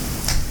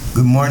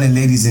Good morning,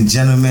 ladies and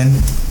gentlemen.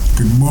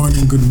 Good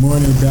morning,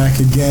 back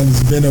again.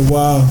 It's been a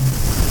while.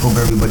 Hope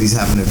everybody's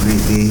having a great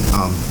day.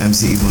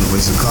 MC Evo, the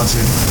voice of culture.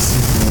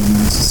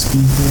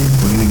 Speaking.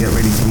 We're gonna get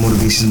ready for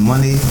Motivation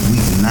Monday,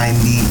 week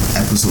 90,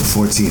 episode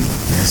 14.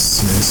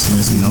 Yes.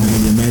 You know,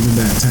 imagine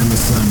that time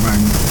is flying by.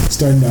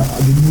 Starting the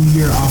new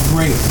year off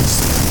right.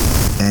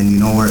 And you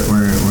know,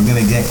 we're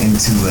gonna get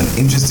into an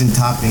interesting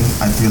topic.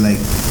 I feel like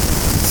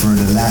for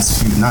the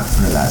last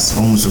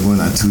almost we're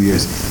going on 2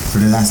 years. For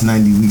the last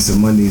 90 weeks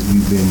of Mondays,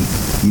 we've been,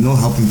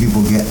 helping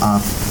people get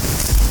off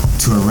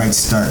to a right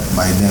start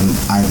by them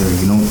either,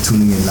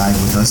 tuning in live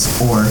with us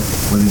or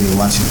whether they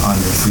watch it on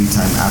their free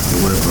time after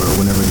work or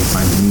whenever they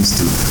find the means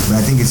to. But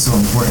I think it's so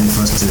important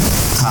for us to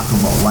talk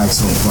about why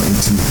it's so important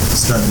to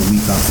start the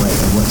week off right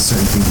and what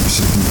certain things we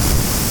should do.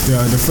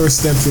 The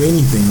first step to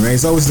anything, right?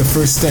 It's always the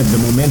first step, the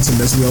momentum.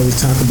 That's what we always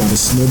talk about, the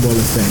snowball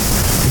effect.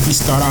 If you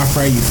start off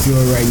right, you feel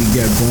right, you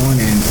get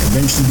going, and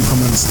eventually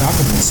become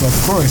unstoppable. So of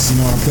course,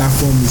 our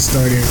platform we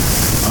started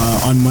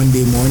on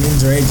Monday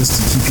mornings, right?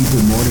 Just to keep people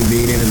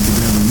motivated at the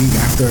beginning of the week.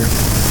 After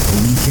a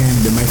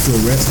weekend, they might feel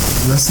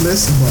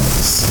restless, but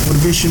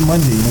Motivation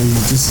Monday,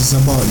 it's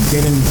about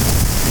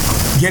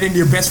getting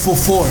your best foot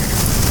forward.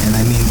 And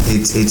I mean,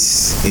 it's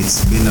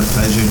been a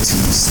pleasure to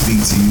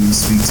speak to you,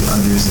 speak to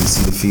others, and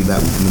see the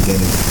feedback we've been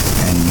getting.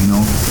 And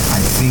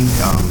I think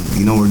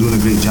we're doing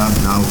a great job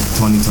now.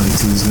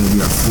 2022 is going to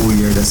be our full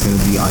year. That's going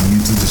to be on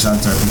YouTube. So shout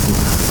out to our people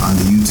on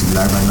the YouTube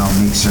live right now.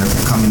 Make sure if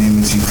you're coming in,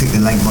 make sure you click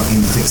the like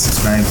button, click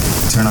subscribe,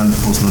 turn on the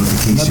post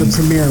notifications. Another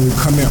premiere, we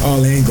come in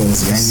all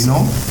angles. Yes.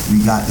 And we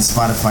got the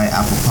Spotify,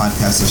 Apple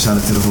Podcast. So shout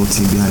out to the whole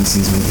team behind the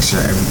scenes, making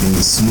sure everything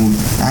is smooth.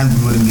 And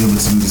we wouldn't be able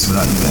to do this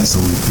without you guys.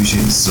 So we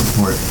appreciate the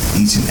support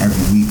each and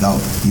every week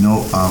out.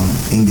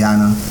 In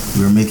Ghana,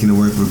 we were making it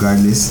work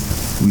regardless.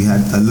 We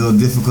had a little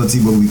difficulty,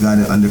 but we got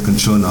it under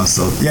control now.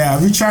 So yeah,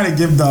 we try to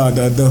give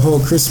the whole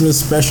Christmas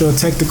special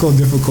technical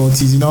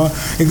difficulties.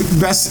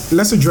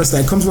 Let's address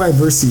that. It comes with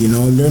adversity.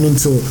 Learning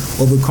to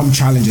overcome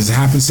challenges. It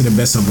happens to the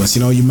best of us.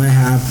 You might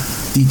have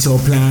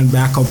detailed plan,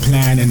 backup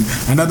plan, and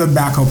another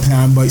backup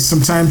plan, but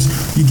sometimes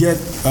you get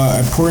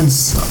a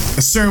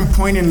certain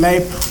point in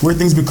life where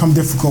things become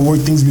difficult, where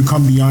things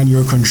become beyond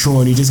your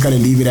control, and you just got to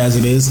leave it as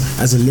it is,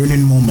 as a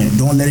learning moment.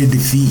 Don't let it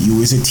defeat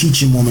you. It's a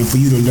teaching moment for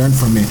you to learn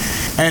from it.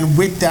 And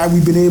with that,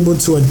 we've been able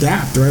to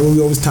adapt, right?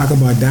 We always talk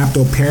about adapt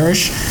or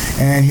perish,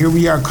 and here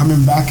we are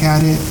coming back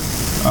at it.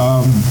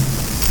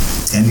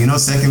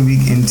 And second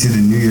week into the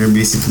new year,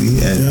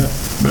 basically, and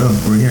bro,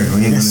 we're here.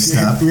 We ain't gonna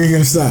stop. We ain't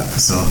gonna stop.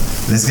 So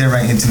let's get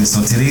right into it.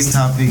 So today's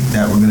topic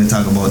that we're gonna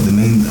talk about, the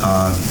main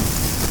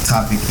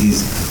topic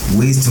is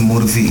ways to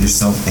motivate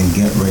yourself and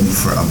get ready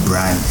for a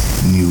brand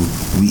new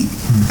week.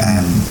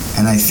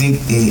 And I think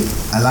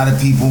a lot of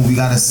people, we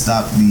gotta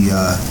stop the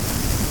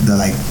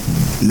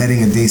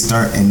letting a day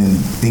start and then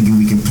thinking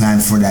we can plan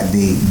for that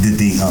day, the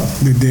day of.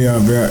 The day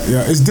of,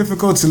 yeah. It's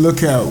difficult to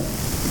look at,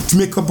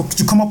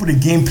 to come up with a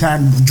game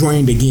plan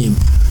during the game.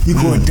 You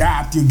go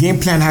adapt. Your game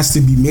plan has to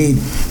be made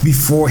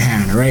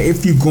beforehand, right?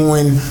 If you're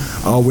going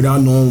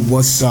without knowing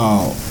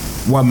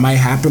what might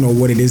happen or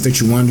what it is that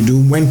you want to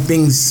do, when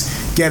things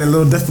get a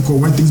little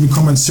difficult, when things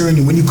become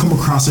uncertain, when you come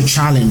across a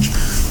challenge,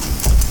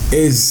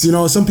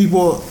 some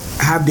people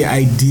have the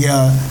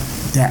idea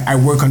that I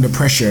work under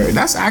pressure.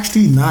 That's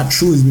actually not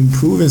true. It's been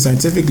proven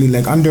scientifically.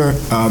 Like under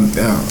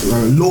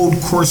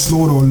course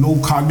load or low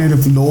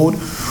cognitive load,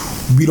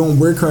 we don't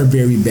work our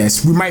very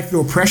best. We might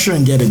feel pressure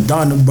and get it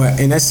done, but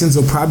in essence,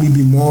 it'll probably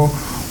be more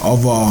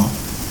of a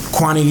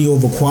quantity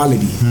over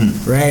quality,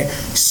 right?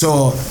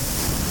 So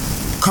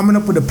coming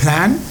up with a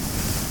plan,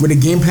 with a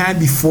game plan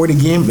before the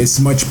game is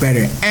much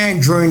better.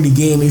 And during the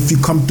game, if you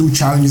come through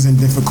challenges and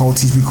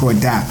difficulties, we could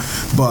adapt.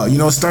 But,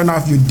 starting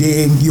off your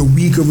day, your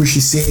week, or we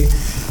should say,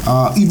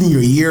 even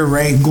your year,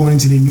 right? Going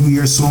into the new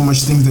year, so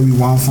much things that we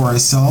want for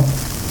ourselves.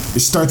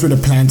 It starts with a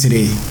plan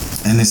today.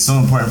 And it's so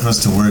important for us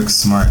to work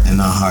smart and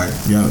not hard.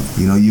 Yeah.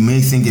 You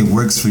may think it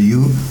works for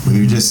you, but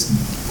you're just,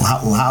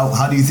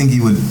 how do you think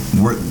you would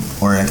work,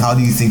 or how do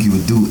you think you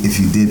would do if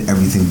you did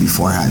everything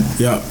beforehand?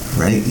 Yeah.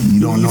 Right? You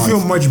don't know. You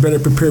feel much better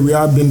prepared. We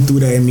all been through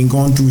that.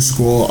 Going through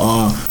school,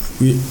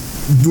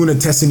 doing a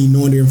test and you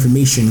know the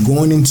information,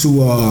 going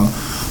into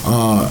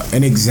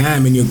an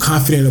exam and you're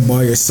confident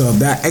about yourself.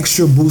 That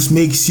extra boost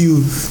makes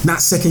you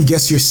not second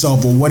guess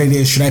yourself or what it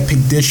is. Should I pick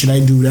this? Should I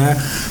do that?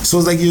 So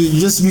it's like you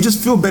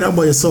just feel better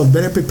about yourself,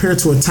 better prepared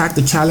to attack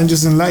the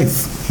challenges in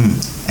life.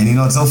 And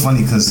it's so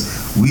funny because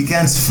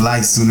weekends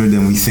fly sooner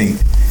than we think.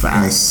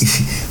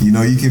 Fast. You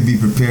can be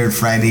prepared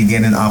Friday,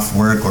 getting off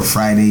work, or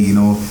Friday,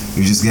 you're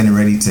just getting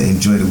ready to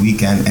enjoy the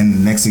weekend, and the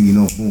next thing you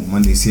know, boom,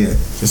 Monday's here.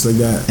 Just like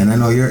that. And I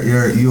know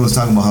you was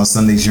talking about how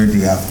Sunday's your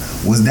day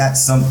off. Was that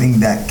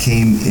something that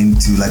came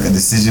into like a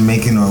decision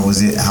making, or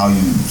was it how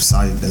you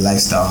saw the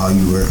lifestyle, how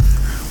you were?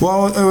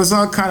 Well, it was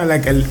all kind of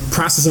like a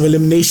process of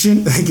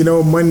elimination.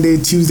 Monday,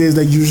 Tuesday is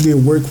like usually a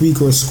work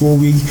week or a school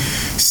week.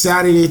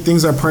 Saturday,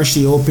 things are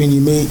partially open. You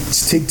may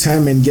take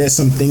time and get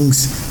some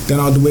things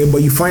done out of the way,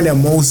 but you find that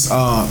most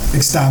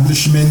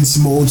establishments,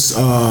 most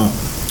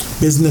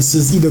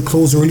businesses either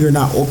close early or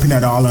not open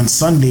at all on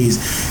Sundays.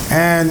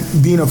 And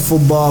being a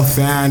football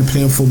fan,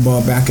 playing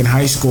football back in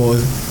high school,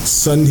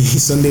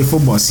 Sunday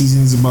football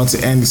season is about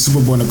to end. The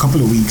Super Bowl in a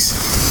couple of weeks.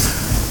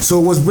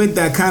 So it was with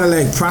that kind of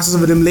like process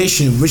of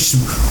elimination,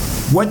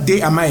 what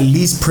day am I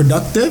least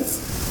productive,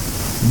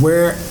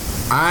 where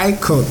I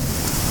could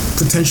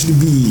potentially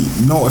be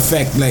no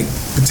effect, like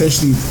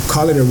potentially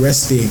call it a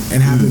rest day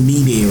and have a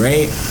me day,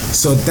 right?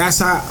 So that's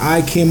how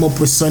I came up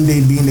with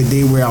Sunday being the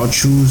day where I'll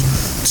choose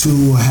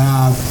to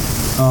have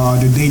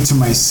the day to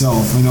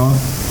myself, you know.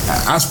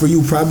 As for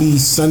you, probably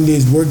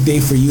Sunday's work day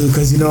for you,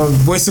 because, you know,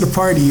 voice of the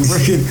party, you're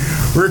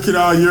working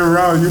all year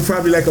round. You're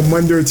probably like a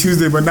Monday or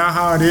Tuesday, but not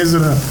how it is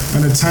in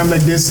a time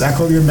like this. I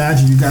can only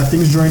imagine you got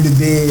things during the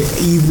day,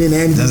 evening,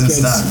 and doesn't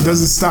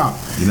stop.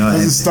 You know,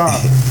 doesn't stop.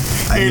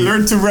 Hey,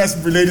 learn to rest,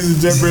 ladies and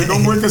gentlemen.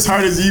 Don't work as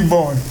hard as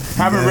E-Ball.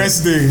 Have a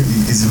rest day.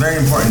 It's very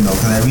important though,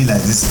 because I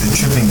realized the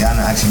trip in Ghana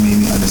actually made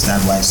me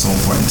understand why it's so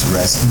important to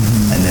rest,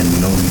 and then,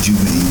 you know,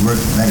 rejuvenate. You work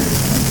better.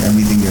 Like,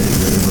 everything you're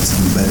able to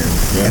do better.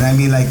 Yeah. And I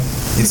mean, like,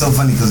 it's so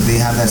funny because they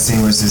have that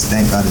saying where it says,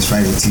 "Thank God it's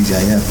Friday,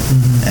 TGIF,"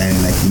 and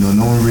like, you know,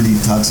 no one really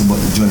talks about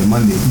the Joy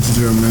Monday.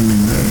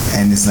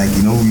 And it's like,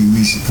 you know,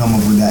 we should come up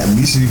with that.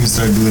 We should even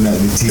start doing that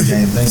with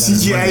TGIF.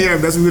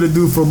 TGIF, that's what we're gonna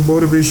do for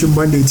Motivation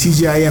Monday.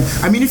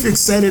 TGIF. I mean, if you're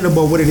excited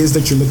about what it is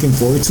that you're looking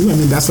forward to, I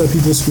mean, that's why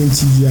people scream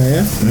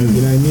TGIF. You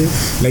know what I mean?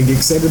 Like, they're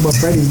excited about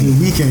Friday, the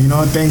weekend. You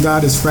know, thank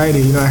God it's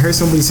Friday. You know, I heard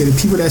somebody say the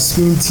people that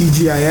scream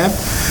TGIF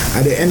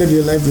at the end of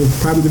their life, they're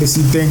probably gonna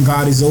see thank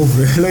God is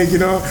over. Like, you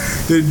know,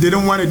 they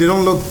don't want it. They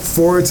don't look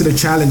forward to the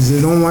challenge.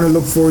 They don't want to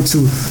look forward to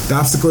the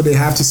obstacle they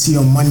have to see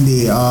on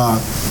Monday.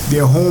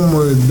 Their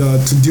homework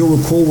to deal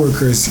with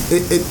co-workers.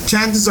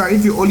 Chances are,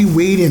 if you're only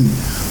waiting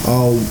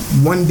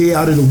 1 day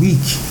out of the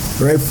week,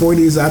 right, 4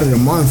 days out of the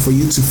month for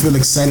you to feel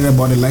excited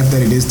about the life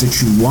that it is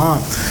that you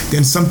want,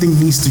 then something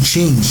needs to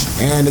change.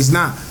 And it's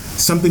not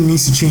something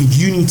needs to change.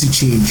 You need to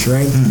change,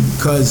 right?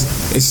 Because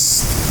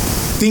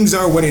things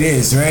are what it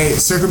is, right?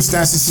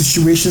 Circumstances,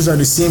 situations are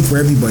the same for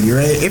everybody,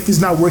 right? If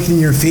it's not working in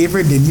your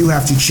favor, then you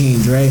have to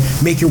change, right?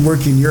 Make it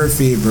work in your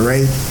favor,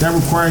 right? That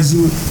requires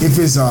you, if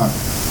it's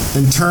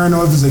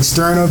internal, if it's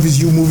external, if it's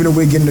you moving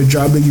away, getting a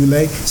job that you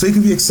like. So you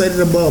can be excited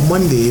about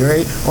Monday,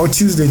 right? Or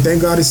Tuesday,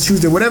 thank God it's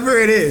Tuesday. Whatever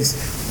it is,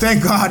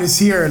 thank God it's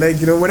here. Like,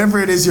 you know,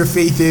 whatever it is your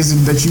faith is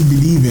and that you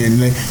believe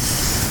in, like,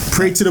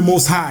 pray to the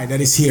Most High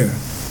that it's here.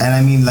 And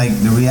I mean, like,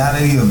 the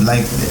reality of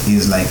life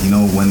is, like, you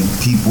know, when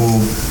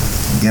people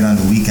get on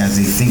the weekends,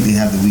 they think they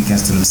have the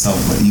weekends to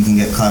themselves, but you can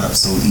get caught up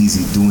so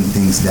easy doing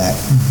things that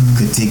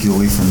could take you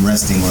away from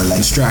resting or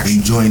like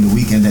enjoying the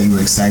weekend that you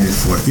were excited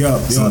for.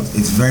 So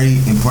it's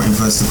very important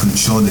for us to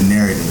control the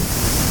narrative.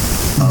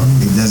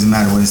 It doesn't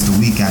matter whether it's the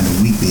weekend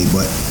or weekday,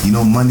 but, you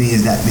know, Monday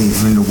is that day.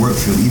 If you're in the work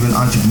field, even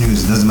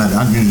entrepreneurs, it doesn't matter.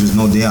 Entrepreneurs, there's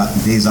no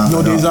days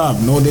off.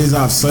 No days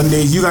off.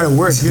 Sundays, you gotta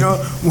work. You know,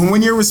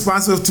 when you're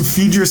responsible to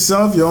feed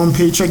yourself, your own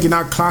paycheck, you're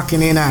not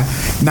clocking in at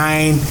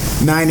 9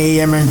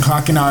 a.m. and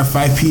clocking out at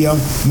 5 p.m.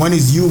 One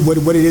is you, what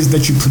it is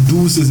that you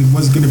produce is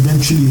what's gonna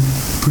eventually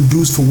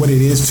produce for what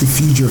it is to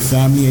feed your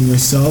family and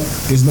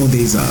yourself. There's no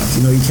days off.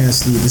 You know, you can't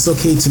sleep. It's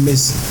okay to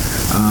miss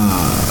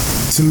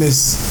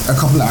a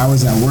couple of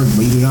hours at work,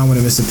 but you do not want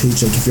to miss a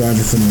paycheck if you're an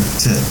entrepreneur.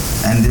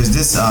 And there's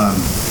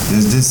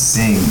this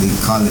saying, they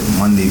call it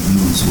Monday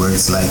blues, where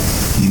it's like,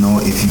 you know,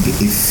 if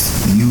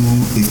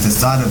the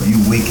thought of you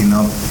waking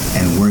up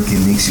and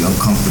working makes you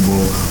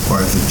uncomfortable,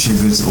 or if it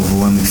triggers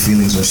overwhelming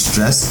feelings or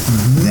stress,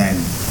 then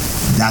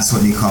that's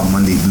what they call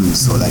Monday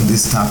blues. So like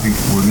this topic,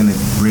 we're gonna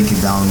break it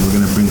down. We're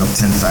gonna bring up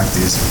 10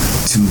 factors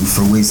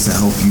for ways to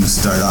help you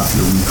start off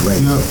your week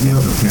right and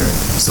prepare.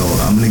 So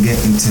I'm gonna get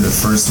into the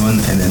first one,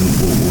 and then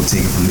we'll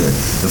take it from there.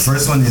 The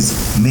first one is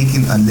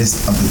making a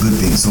list of the good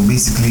things. So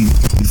basically,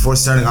 before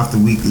starting off the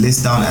week,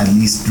 list down at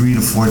least 3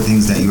 to 4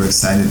 things that you're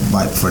excited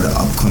about for the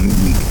upcoming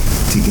week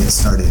to get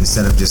started,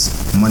 instead of just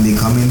Monday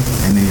coming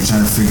and then you're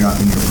trying to figure out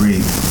in your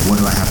brain,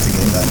 what do I have to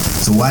get done?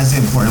 So why is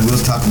it important?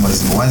 We'll talk about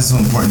this, but why is it so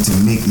important to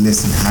make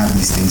lists and have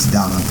these things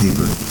down on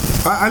paper?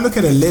 I look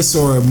at a list,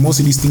 or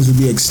most of these things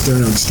would be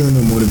external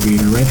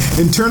motivator, right?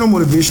 Internal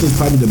motivation is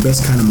probably the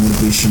best kind of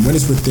motivation. When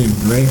it's within,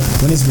 right?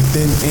 When it's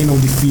within, ain't no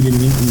defeating,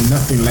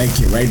 nothing like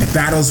it, right? The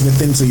battle's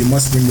within, so you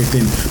must win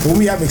within. But when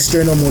we have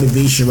external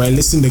motivation, right?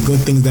 Listen to good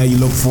things that you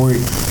look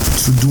forward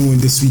to doing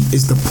this week.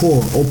 It's the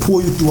pull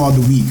you throughout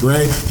the week,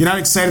 right? You're not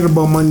excited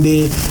about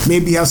Monday.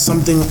 Maybe you have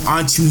something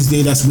on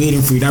Tuesday that's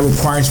waiting for you that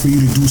requires for you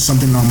to do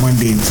something on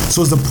Monday.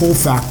 So it's the pull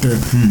factor.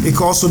 It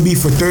could also be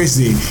for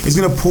Thursday. It's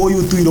gonna pull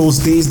you through those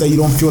days that you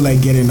don't feel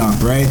like getting up,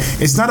 right?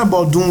 It's not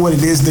about doing what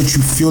it is that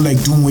you feel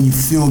like doing when you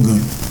feel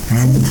good.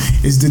 Right?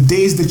 It's the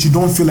days that you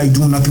don't feel like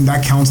doing nothing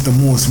that counts the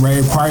most, right?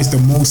 It requires the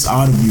most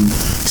out of you.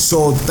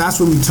 So that's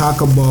what we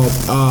talk about.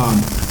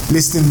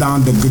 Listing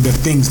down the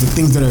things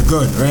that are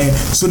good, right?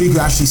 So that you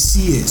can actually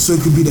see it. So it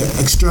could be the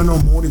external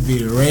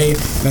motivator, right?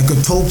 Like a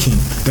token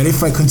that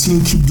if I continue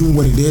to keep doing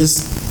what it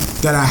is,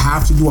 that I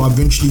have to do, I'll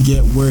eventually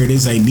get where it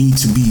is I need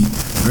to be,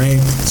 right?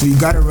 So you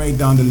gotta write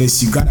down the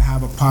list. You gotta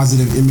have a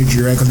positive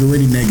imagery, right? Because we're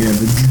already negative.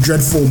 A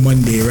dreadful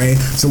Monday, right?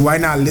 So why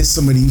not list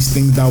some of these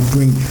things that'll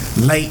bring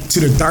light to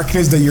the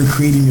darkness that you're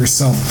creating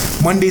yourself?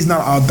 Monday's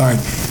not all dark.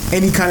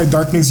 Any kind of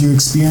darkness you're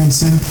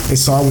experiencing,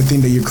 it's all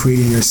within that you're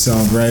creating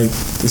yourself, right?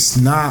 It's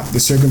not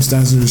the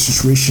circumstances or the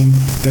situation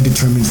that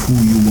determines who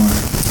you are.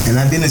 And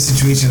I've been in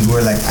situations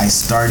where like I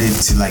started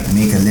to like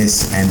make a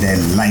list and then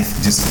life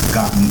just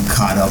got me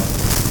caught up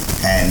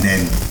and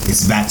then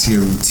it's back to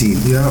your routine.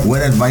 Yeah.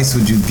 What advice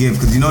would you give?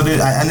 Because you know,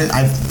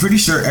 I'm pretty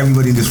sure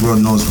everybody in this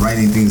world knows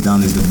writing things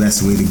down is the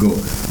best way to go.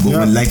 But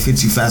when life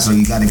hits you fast or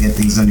you got to get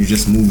things done, you're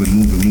just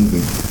moving.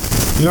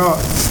 You know,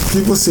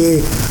 people say,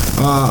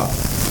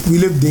 we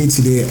live day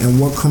to day,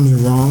 and what comes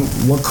wrong,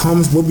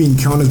 what we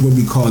encounter is what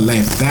we call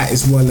life. That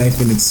is what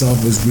life in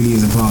itself really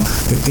is about.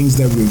 The things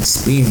that we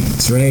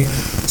experience, right?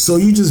 So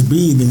you just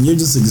breathe and you're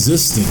just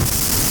existing.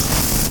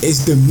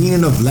 It's the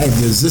meaning of life,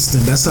 the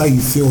existence. That's how you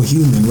feel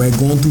human, right?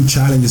 Going through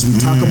challenges. We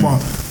talk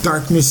about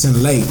darkness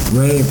and light,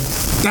 right?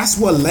 That's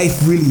what life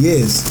really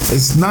is.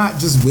 It's not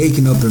just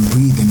waking up and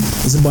breathing.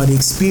 It's about the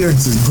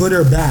experiences, good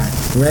or bad,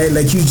 right?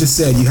 Like you just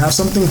said, you have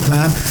something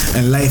planned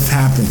and life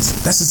happens.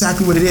 That's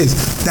exactly what it is.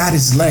 That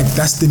is life.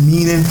 That's the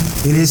meaning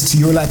it is to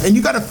your life. And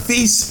you got to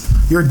face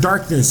your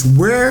darkness.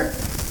 Where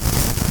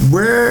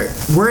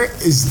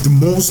is the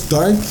most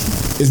dark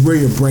is where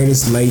your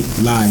brightest light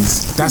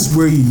lies. That's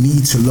where you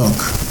need to look,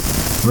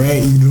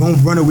 right? You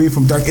don't run away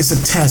from dark. It's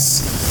a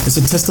test. It's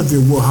a test of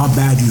your will, how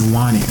bad you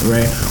want it,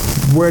 right?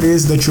 Where it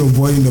is that you're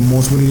avoiding the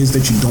most, what it is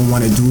that you don't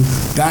want to do,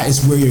 that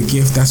is where your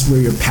gift, that's where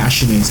your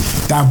passion is.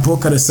 That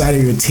book at the side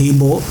of your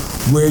table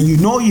where you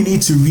know you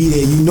need to read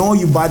it, you know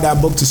you buy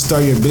that book to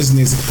start your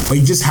business, but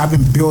you just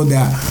haven't built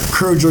that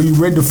courage, or you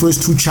read the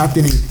first 2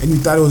 chapters and you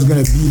thought it was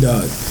going to be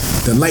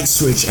the light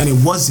switch, and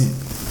it wasn't.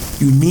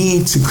 You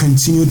need to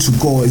continue to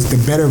go. It's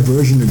the better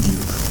version of you.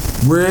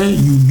 Where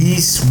you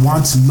least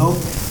want to look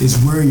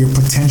is where your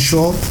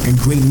potential and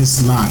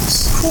greatness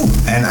lies. Cool.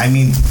 And I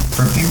mean,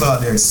 for people out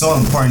there, it's so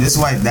important. This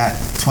is why that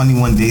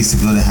 21 days to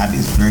build a habit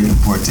is very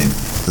important.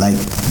 Like,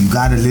 you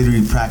gotta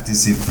literally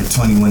practice it for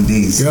 21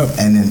 days. Yep.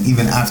 And then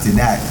even after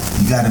that,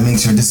 you gotta make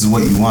sure this is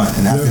what you want.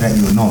 And after that,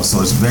 you'll know.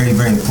 So it's very,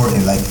 very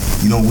important. Like,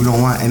 you know, we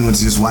don't want anyone to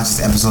just watch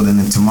this episode and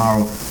then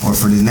tomorrow or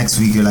for the next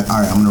week, you're like,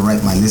 all right, I'm gonna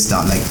write my list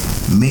down. Like,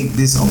 make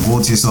this a goal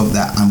to yourself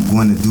that I'm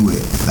going to do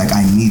it. Like,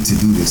 I need to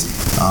do this.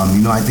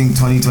 You know, I think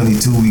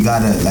 2022, we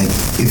gotta, like,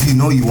 if you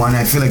know you want it,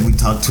 I feel like we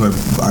talk to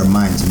our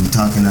minds. We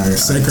talk in our...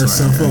 Psych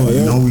ourselves out,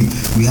 You know,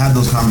 we have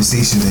those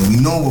conversations and we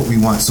know what we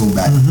want so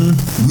bad.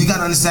 We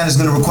gotta understand it's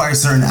gonna require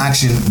certain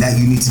action that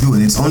you need to do,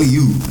 and it's only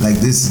you.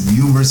 Like, this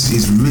you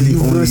versus is really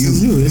only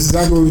you. This is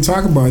exactly what we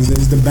talk about.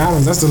 It's the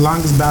balance. That's the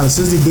longest balance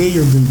since the day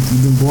you've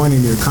been born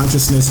and your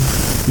consciousness,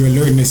 your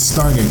alertness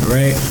started,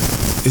 right?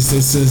 It's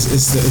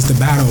the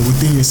battle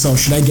within yourself.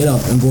 Should I get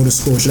up and go to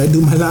school? Should I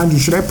do my laundry?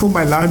 Should I put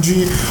my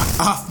laundry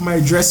off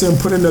my dresser and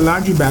put in the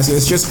laundry basket?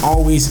 It's just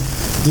always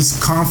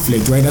this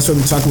conflict, right? That's what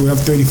we talk about. We have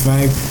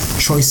 35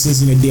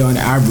 choices in a day on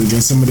average,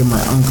 and some of them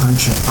are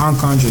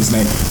unconscious.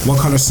 Like, what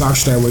color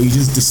socks should I wear? You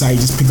just decide, you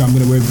just pick, I'm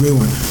gonna wear a gray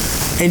one.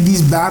 And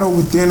these battle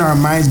within our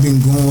minds been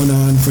going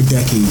on for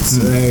decades,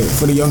 right?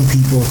 For the young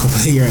people, a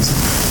couple of years,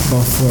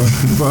 but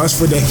for us,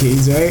 for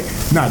decades, right?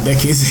 Not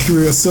decades,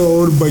 we're so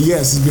old, but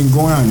yes, it's been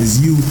going on.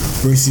 It's you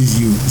versus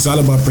you. It's all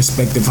about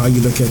perspective, how you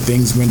look at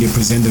things when they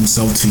present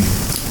themselves to you.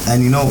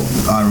 And you know,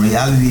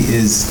 reality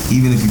is,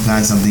 even if you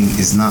plan something,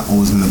 it's not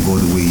always going to go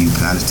the way you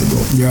plan it to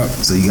go. Yeah.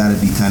 So you got to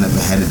be kind of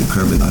ahead of the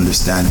curve and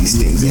understand these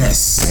things.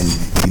 Yes.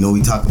 And you know,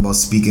 we talk about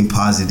speaking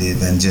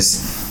positive and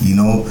just, you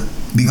know,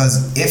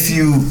 because if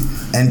you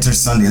enter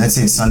Sunday, let's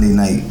say it's Sunday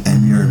night,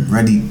 and you're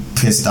already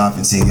pissed off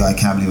and saying, yo, I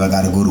can't believe I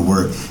got to go to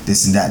work,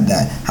 this and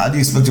that. How do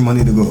you expect your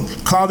money to go?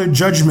 Clouded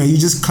judgment. You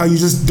just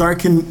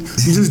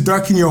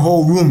darken your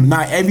whole room.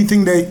 Not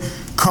everything that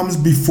comes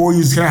before you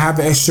is gonna have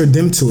an extra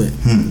dim to it,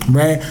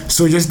 right?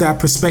 So just that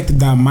perspective,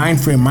 that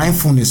mind frame,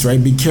 mindfulness,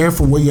 right? Be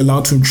careful where you're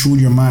allowed to intrude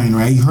your mind,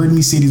 right? You heard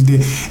me say this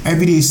day.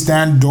 Every day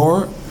stand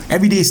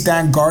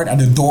guard at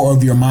the door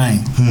of your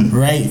mind,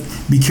 right?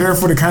 Be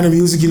careful the kind of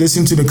music you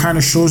listen to, the kind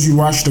of shows you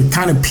watch, the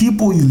kind of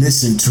people you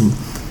listen to,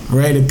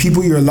 right? The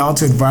people you're allowed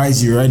to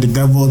advise you, right? The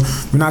devil,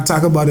 we're not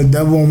talking about the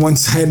devil on one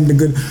side and the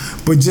good,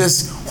 but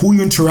just who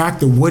you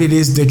interact with, what it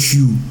is that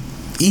you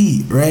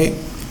eat, right?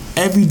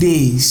 Every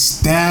day,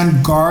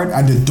 stand guard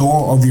at the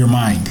door of your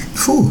mind.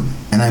 Whew.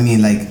 And I mean,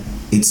 like,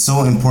 it's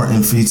so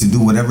important for you to do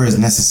whatever is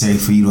necessary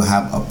for you to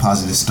have a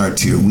positive start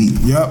to your week.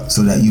 Yep.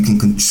 So that you can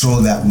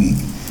control that week.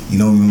 You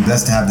know, we're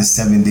blessed to have the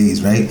 7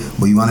 days, right?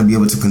 But you want to be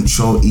able to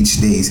control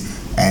each days,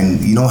 and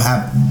you don't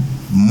have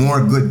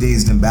more good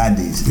days than bad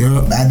days.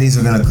 Yep. Bad days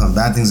are gonna come,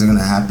 bad things are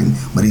gonna happen.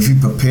 But if you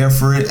prepare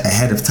for it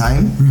ahead of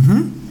time,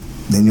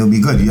 then you'll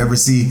be good. You ever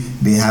see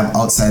they have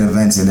outside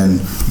events and then,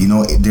 you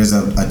know, there's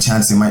a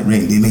chance it might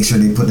rain. They make sure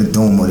they put the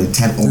dome or the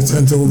tent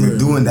over. They're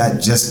doing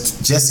that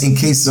just in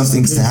case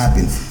something's to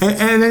happen.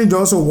 And then you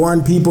also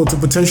warn people to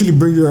potentially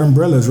bring your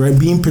umbrellas, right?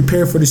 Being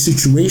prepared for the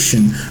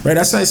situation, right?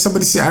 That's why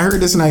somebody said, I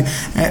heard this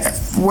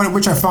and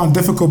which I found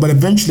difficult, but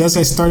eventually as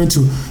I started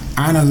to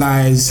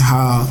analyze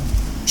how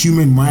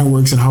human mind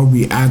works and how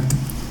we act,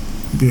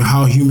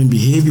 how human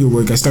behavior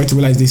works, I started to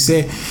realize they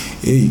say,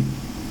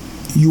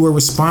 you were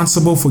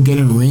responsible for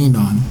getting rained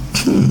on.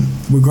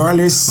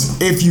 Regardless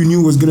if you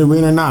knew it was going to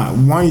rain or not.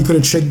 One, you could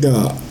have checked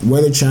the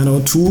weather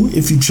channel. Two,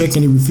 if you check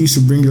and you refuse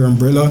to bring your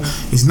umbrella,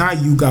 it's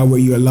not you, God, where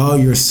you allow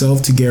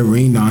yourself to get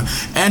rained on.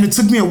 And it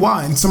took me a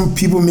while, and some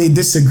people may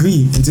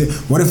disagree and say,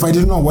 what if I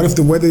didn't know? What if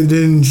the weather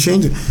didn't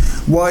change it?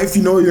 Well, if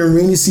you know you're in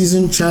rainy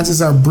season,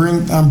 chances are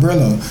bring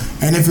umbrella.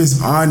 And if it's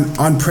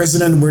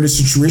unprecedented where the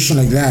situation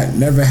like that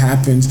never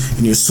happens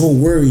and you're so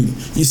worried,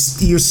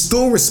 you're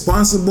still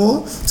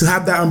responsible to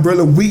have that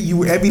umbrella with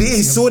you every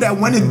day so that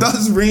when it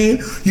does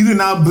rain, you do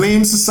not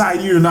blame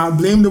society, you do not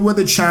blame the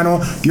weather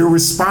channel. You're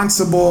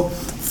responsible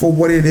for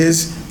what it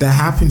is that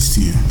happens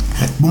to you.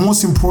 But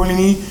most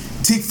importantly,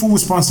 take full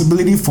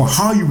responsibility for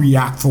how you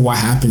react for what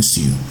happens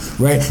to you,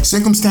 right?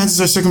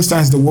 Circumstances are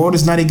circumstances. The world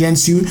is not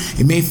against you.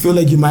 It may feel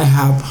like you might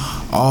have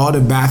all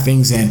the bad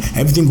things and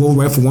everything go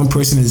right for one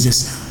person is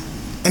just,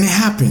 and it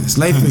happens.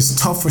 Life is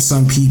tough for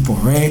some people,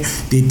 right?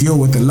 They deal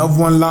with a loved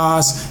one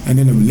loss and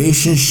then a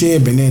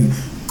relationship and then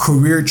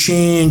career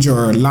change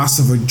or loss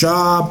of a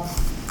job.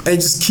 It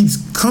just keeps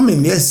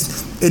coming.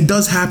 Yes, it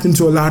does happen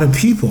to a lot of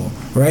people,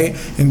 right?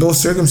 In those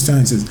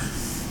circumstances.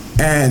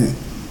 And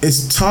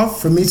it's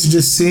tough for me to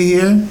just sit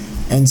here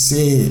and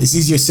say, it's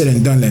easier said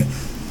than done, like,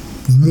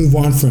 move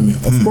on from it.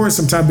 Of course,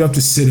 sometimes we have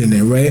to sit in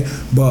it, right?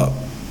 But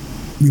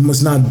we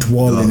must not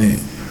dwell in it,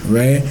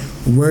 right?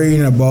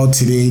 Worrying about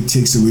today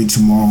takes away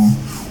tomorrow.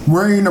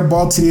 Worrying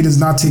about today does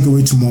not take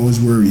away tomorrow's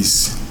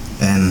worries.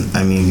 And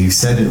I mean, you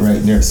said it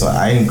right there. So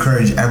I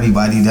encourage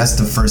everybody, that's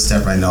the first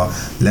step right now.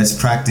 Let's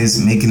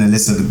practice making a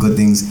list of the good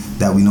things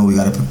that we know we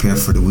got to prepare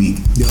for the week.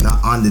 Yeah.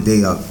 Not on the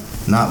day of,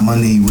 not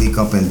Monday you wake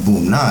up and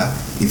boom. Nah,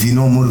 if you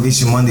know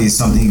Motivation Monday is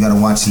something you got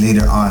to watch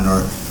later on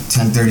or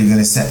 10:30 you're going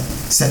to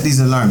set these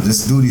alarms.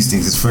 Let's do these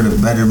things. It's for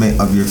the betterment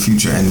of your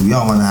future. And we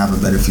all want to have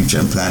a better future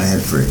and plan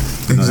ahead for it.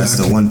 You know, that's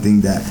the one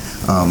thing that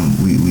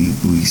we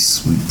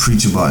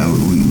preach about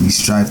and we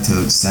strive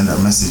to send our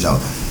message out.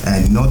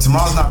 And you know,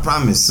 tomorrow's not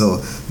promised,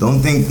 so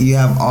don't think you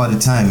have all the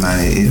time, man.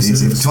 If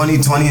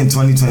 2020 and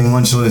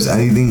 2021 show us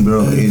anything,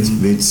 bro,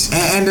 it's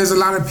and there's a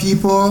lot of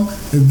people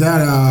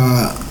that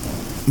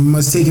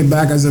must take it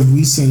back as of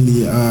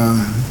recently.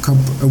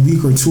 A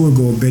week or two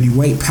ago, Betty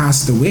White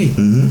passed away.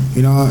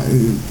 You know,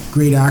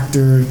 great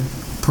actor,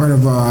 part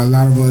of a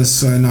lot of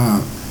us, and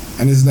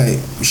it's like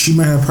she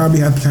might have probably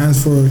had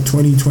plans for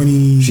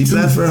 2020. She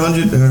planned for her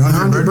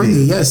 100th birthday.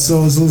 Yes,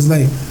 so it's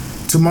like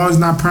tomorrow's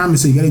not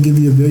promised, so you gotta give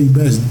your very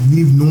best.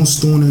 Leave no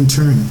stone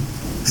unturned.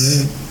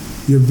 Right?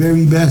 Your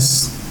very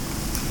best.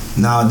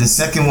 Now the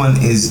second one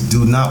is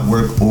do not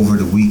work over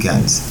the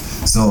weekends.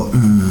 So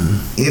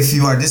if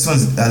you are, this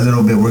one's a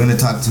little bit, we're going to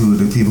talk to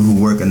the people who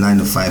work a 9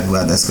 to 5 who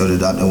have that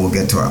scheduled up, and we'll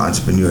get to our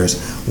entrepreneurs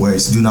where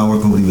it's do not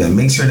work over the weekend.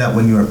 Make sure that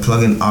when you are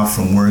plugging off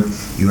from work,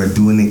 you are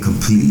doing it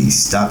completely.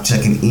 Stop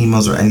checking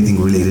emails or anything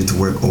related to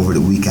work over the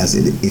weekends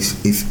if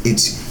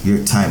it's your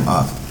time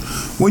off.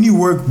 When you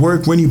work,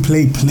 when you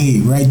play,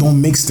 right?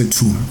 Don't mix the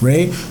two,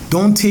 right?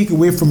 Don't take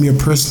away from your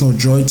personal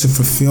joy to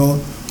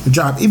fulfill the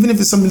job. Even if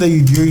it's something that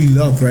you really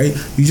love, right?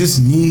 You just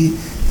need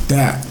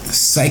that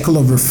cycle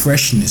of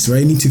refreshness, right?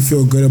 You need to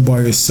feel good about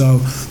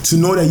yourself, to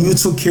know that you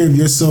took care of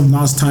yourself.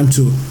 Now it's time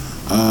to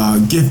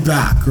give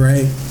back,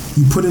 right?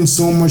 You put in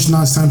so much,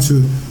 now it's time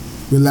to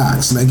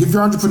relax. Like if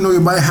you're an entrepreneur, you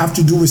might have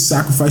to do with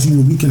sacrificing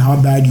your weekend, how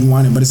bad you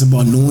want it, but it's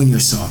about knowing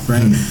yourself,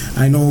 right?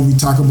 I know we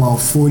talk about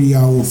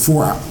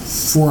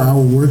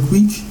 4-hour work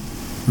week,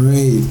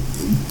 right?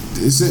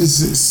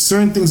 It's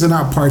certain things are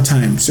not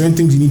part-time. Certain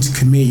things you need to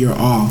commit your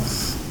all,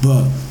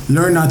 but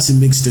learn not to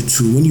mix the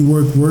two. When you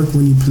work,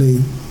 when you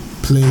play,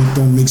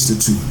 don't mix the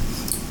two.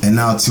 And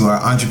now to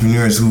our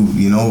entrepreneurs who,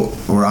 you know,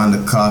 were on the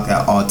clock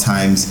at all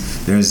times,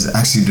 I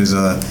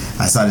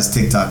saw this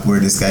TikTok where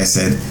this guy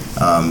said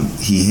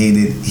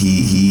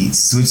he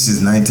switched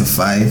his 9 to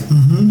 5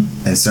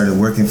 and started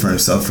working for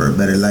himself for a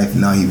better life.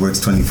 Now he works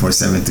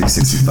 24/7,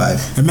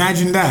 365.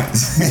 Imagine that.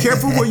 Be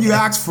careful what you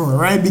ask for,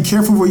 right? Be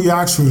careful what you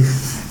ask for.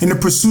 In the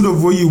pursuit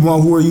of what you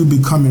want, who are you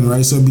becoming,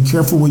 right? So be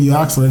careful what you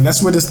ask for. And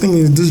that's what this thing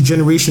is, this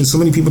generation. So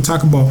many people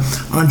talk about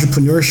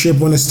entrepreneurship,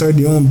 want to start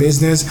their own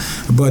business,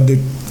 but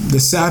the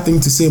sad thing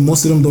to say,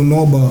 most of them don't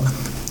know about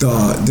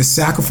the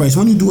sacrifice.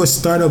 When you do a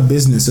startup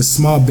business, a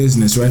small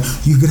business, right,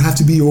 you're gonna have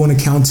to be your own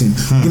accountant.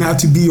 You're gonna have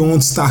to be your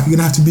own stock. You're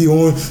gonna have to be your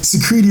own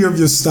security of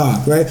your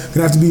stock, right? You're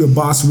gonna have to be your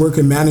boss,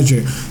 worker,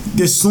 manager.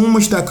 There's so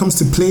much that comes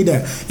to play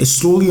that is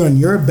slowly on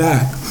your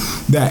back.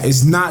 That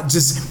is not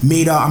just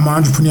made out. I'm an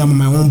entrepreneur. I'm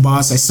my own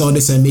boss. I sell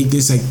this. I make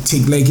this. I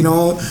take, like, you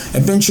know.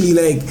 Eventually,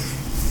 like,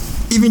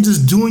 even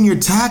just doing your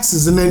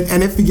taxes, and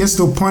if it gets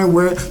to a point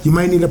where you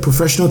might need a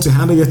professional to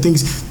handle your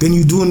things, then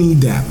you do need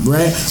that,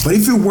 right? But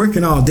if you're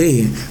working all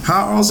day,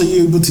 how else are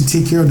you able to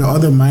take care of the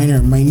other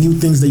minute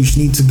things that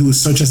you need to do,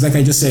 such as, like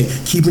I just said,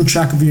 keeping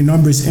track of your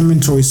numbers,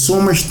 inventory,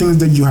 so much things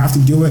that you have to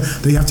deal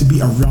with that you have to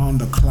be around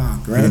the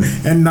clock, right?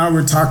 And now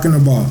we're talking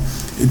about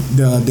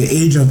the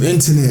age of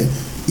internet,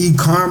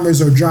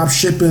 e-commerce or drop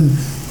shipping.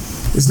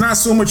 It's not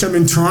so much I'm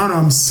in Toronto,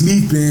 I'm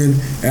sleeping.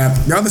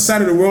 The other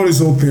side of the world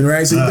is open,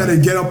 right? So you gotta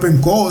get up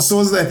and go.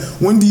 So it's like,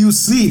 when do you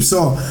sleep?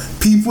 So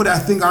people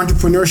that think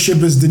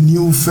entrepreneurship is the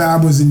new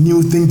fab, is the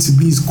new thing to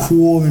be, is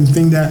cool, and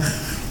think that,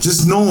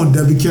 just know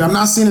that, because I'm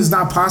not saying it's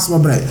not possible,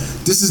 but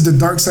this is the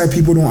dark side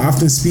people don't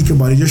often speak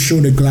about. It just show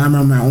the glamour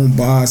of my own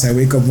boss. I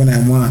wake up when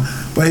I want.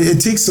 But it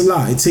takes a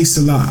lot. It takes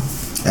a lot.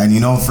 And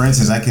for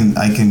instance, I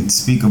can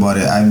speak about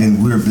it.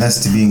 We were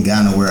blessed to be in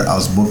Ghana, where I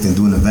was booked and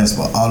doing events,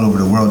 but all over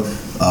the world,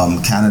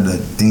 Canada,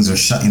 things are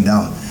shutting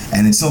down.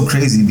 And it's so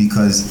crazy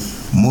because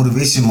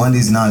Motivation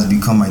Mondays now has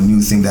become my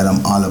new thing that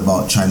I'm all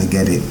about, trying to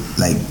get it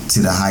like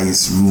to the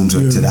highest rooms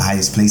or to the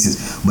highest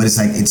places. But it's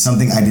like, it's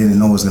something I didn't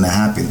know was going to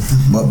happen.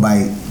 But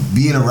by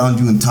being around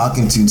you and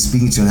talking to you and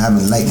speaking to you and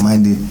having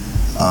like-minded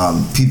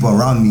people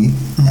around me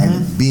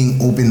and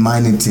being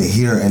open-minded to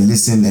hear and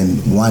listen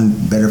and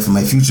want better for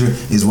my future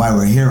is why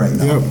we're here right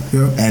now.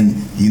 And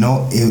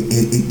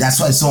that's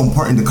why it's so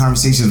important, the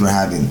conversations we're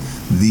having,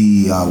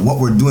 the what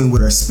we're doing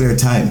with our spare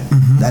time.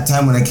 That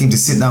time when I came to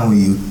sit down with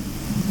you,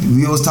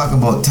 we always talk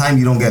about time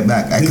you don't get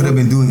back. I could have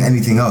been doing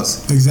anything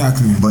else.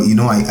 Exactly. But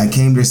I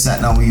came there,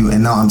 sat down with you,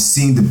 and now I'm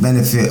seeing the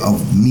benefit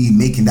of me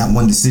making that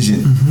one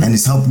decision. And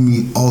it's helping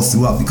me all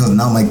throughout, because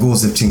now my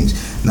goals have changed.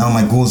 Now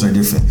my goals are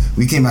different.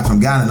 We came back from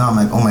Ghana, now I'm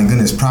like, oh my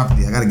goodness,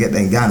 property, I gotta get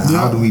that in Ghana.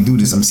 How do we do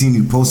this? I'm seeing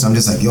you post, I'm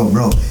just like, yo,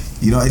 bro.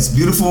 It's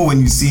beautiful when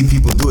you see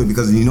people do it,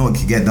 because it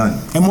can get done.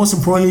 And most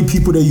importantly,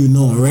 people that you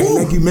know, right? Ooh.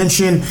 Like you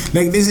mentioned,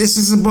 like this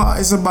is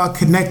about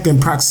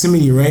connecting,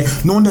 proximity, right?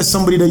 Knowing that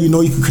somebody that you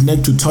can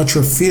connect to, touch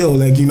or feel,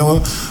 like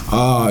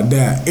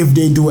that if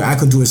they do it, I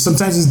could do it.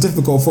 Sometimes it's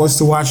difficult for us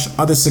to watch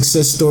other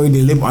success story.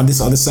 They live on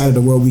this other side of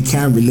the world. We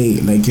can't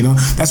relate,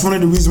 that's one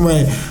of the reasons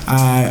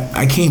why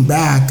I came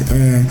back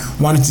and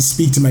wanted to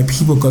speak to my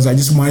people, because I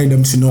just wanted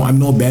them to know I'm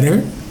no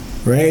better.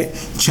 Right?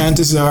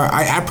 Chances are,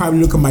 I probably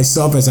look at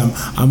myself as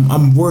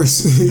I'm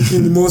worse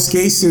in most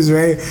cases,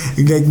 right?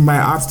 Like my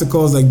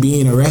obstacles, like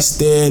being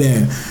arrested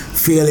and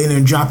failing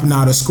and dropping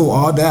out of school,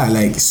 all that.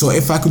 Like, so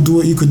if I could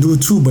do it, you could do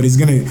it too. But it's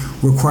gonna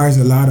requires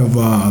a lot of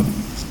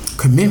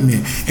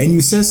commitment. And you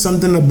said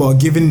something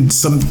about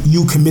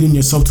you committing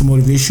yourself to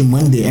Motivation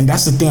Monday, and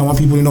that's the thing I want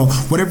people to know.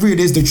 Whatever it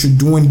is that you're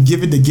doing,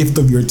 give it the gift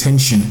of your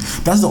attention.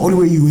 That's the only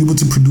way you're able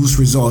to produce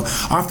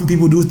results. Often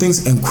people do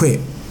things and quit.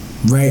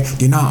 Right,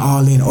 they're not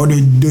all in, or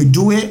they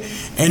do it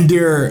and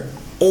they're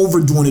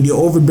overdoing it. They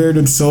overbear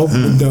themselves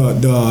with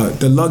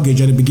the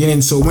luggage at the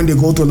beginning. So when they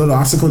go through a little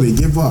obstacle, they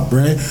give up,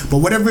 right? But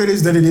whatever it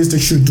is that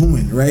you're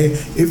doing, right?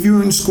 If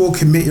you're in school,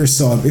 commit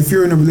yourself. If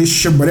you're in a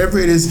relationship, whatever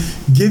it is,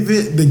 give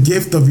it the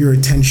gift of your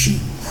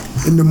attention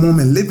in the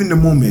moment. Live in the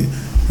moment.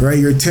 Right,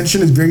 your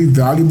attention is very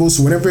valuable.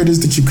 So whatever it is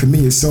that you commit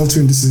yourself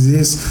to, and this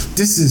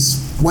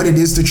is what it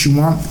is that you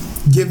want.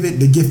 Give it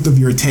the gift of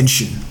your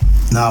attention.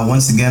 Now,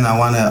 once again, I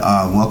want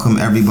to welcome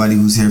everybody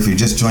who's here. If you're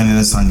just joining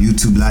us on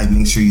YouTube Live,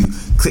 make sure you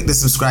click the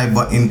subscribe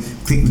button,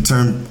 click the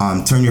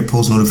turn your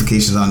post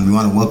notifications on. We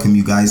want to welcome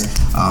you guys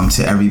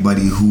to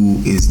everybody who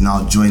is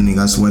now joining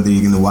us, whether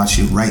you're going to watch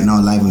it right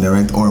now live and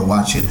direct or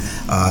watch it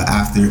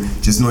after.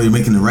 Just know you're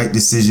making the right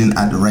decision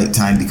at the right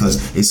time,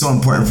 because it's so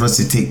important for us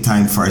to take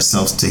time for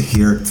ourselves to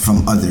hear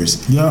from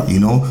others,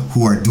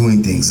 who are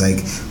doing things.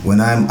 Like when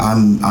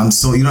I'm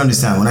so, you don't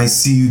understand, when I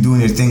see you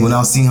doing your thing, when I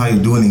was seeing how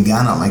you're doing in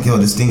Ghana, I'm like, yo,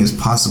 this thing is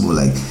possible.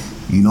 Like,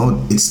 you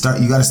got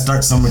to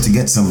start somewhere to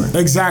get somewhere.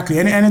 Exactly.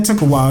 And it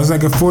took a while. It's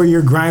like a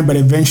 4-year grind, but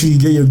eventually you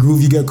get your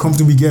groove, you get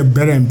comfortable, you get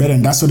better and better.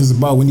 And that's what it's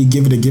about when you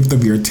give it the gift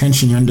of your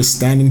attention, your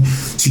understanding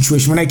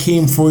situation. When I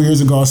came 4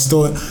 years ago, I was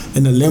still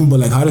in a limbo,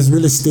 like, how does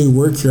real estate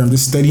work here? I'm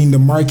just studying the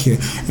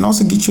market. And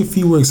also get your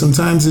feet work.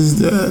 Sometimes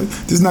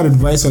this is not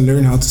advice on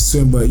learning how to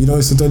swim, but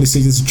sometimes they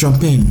say just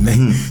jump in. Like,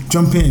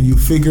 jump in, you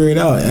figure it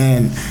out.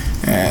 And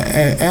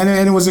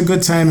it was a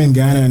good time in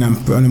Ghana, and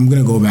I'm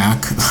gonna go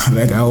back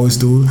like I always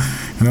do,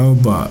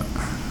 but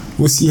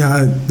we'll see how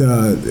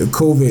the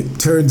COVID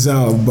turns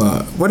out.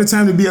 But what a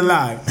time to be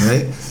alive,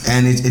 right?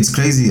 And it's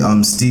crazy.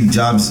 Steve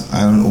Jobs,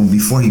 I don't know,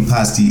 before he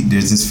passed,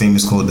 there's this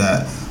famous quote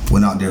that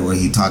went out there where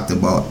he talked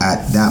about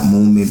at that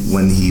moment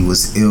when he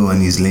was ill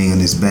and he's laying on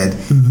his bed,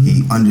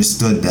 he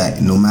understood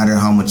that no matter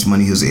how much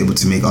money he was able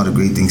to make, all the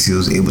great things he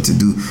was able to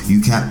do,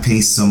 you can't pay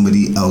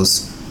somebody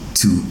else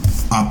to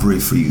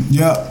operate for you.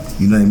 Yeah.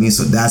 You know what I mean?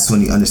 So that's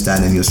when he understood,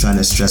 and he was trying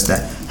to stress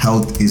that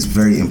health is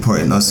very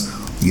important. Us,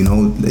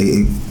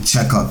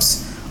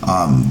 checkups,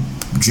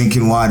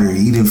 drinking water,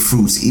 eating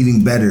fruits,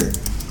 eating better.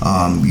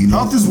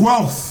 Health is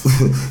wealth.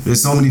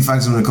 There's so many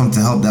factors when it comes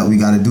to health that we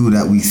got to do,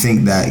 that we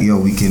think that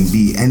we can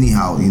be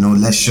anyhow.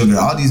 Less sugar,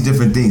 all these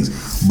different things.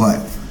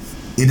 But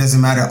it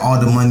doesn't matter all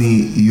the money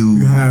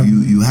you have.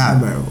 You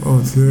ever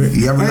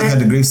look at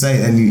the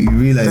gravesite and you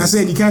realize that's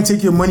it. You can't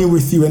take your money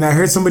with you. And I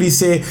heard somebody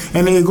say,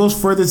 and then it goes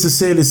further to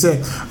say, they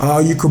said,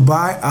 you could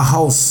buy a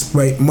house,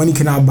 but money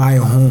cannot buy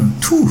a home.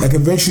 Like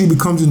eventually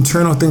becomes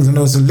internal things. And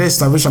there was a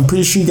list. I'm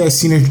pretty sure you guys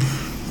seen it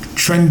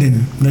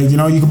trending. Like, you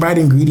know, you can buy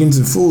the ingredients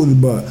of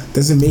food, but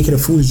doesn't make it a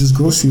food. It's just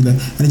grocery.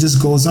 And it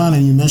just goes on.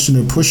 And you mentioned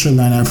the Pusha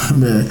line. I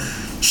remember.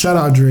 Shout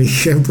out Drake,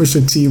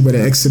 Pusha T, but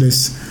the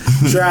Exodus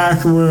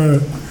track where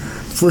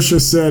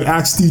Pusha said,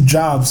 ask Steve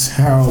Jobs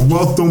how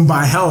wealth don't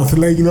buy health.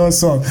 Like, you know,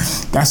 so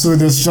that's what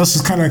there's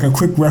just kind of like a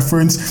quick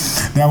reference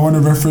that I want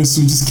to reference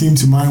to, just came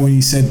to mind when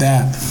you said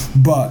that.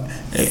 But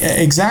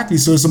exactly,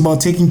 so it's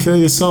about taking care of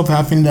yourself,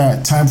 having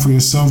that time for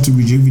yourself to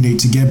rejuvenate,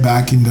 to get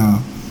back in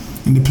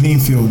the playing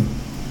field.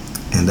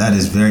 And that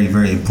is very,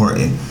 very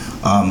important.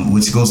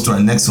 Which goes to our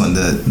next one.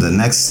 The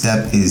next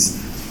step is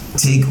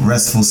take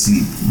restful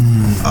sleep.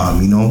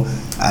 You know,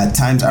 at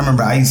times, I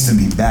remember I used to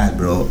be bad,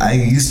 bro. I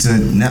used to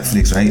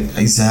Netflix, right?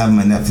 I used to have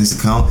my Netflix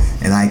account,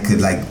 and I could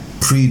like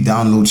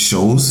pre-download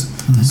shows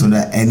so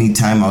that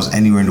anytime I was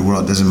anywhere in the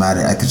world, doesn't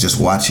matter, I could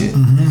just watch it.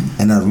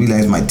 And I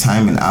realized my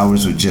time and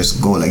hours would just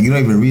go. Like, you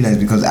don't even realize,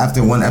 because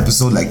after one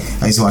episode, like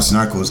I used to watch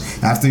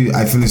Narcos. After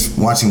I finished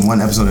watching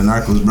one episode of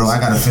Narcos, bro, I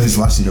gotta finish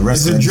watching the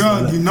rest. It's a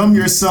drug. You numb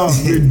yourself.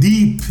 You're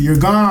deep. You're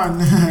gone.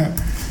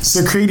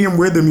 Circadian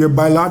rhythm, your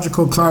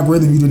biological clock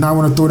rhythm, you do not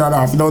want to throw that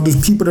off. You know, there's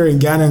people that are in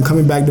Ghana and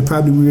coming back, they're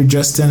probably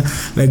readjusting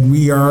like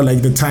we are,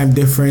 like the time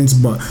difference,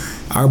 but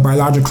our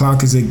biological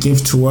clock is a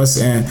gift to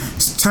us, and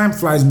time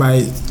flies by.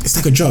 It's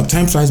like a drug.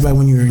 Time flies by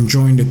when you're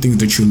enjoying the things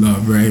that you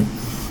love, right?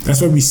 That's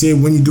what we say,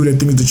 when you do the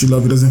things that you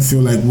love, it doesn't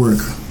feel like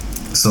work.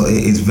 So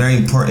it's very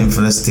important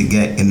for us to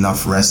get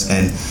enough rest.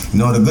 And you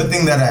know, the good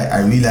thing that I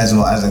realized,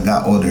 well, as I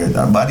got older,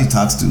 our body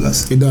talks to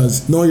us. It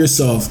does. Know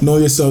yourself.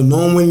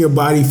 Knowing when your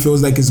body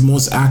feels like it's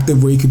most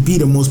active, where you could be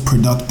the most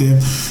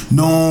productive.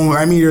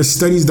 There's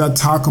studies that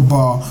talk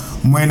about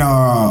when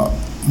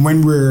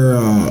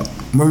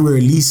we're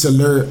least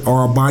alert,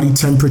 or our body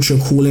temperature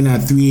cooling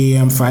at 3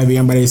 a.m., 5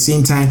 a.m. But at the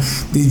same time,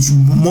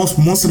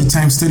 most of the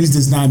time, studies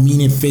does not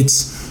mean it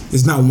fits.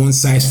 It's not one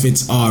size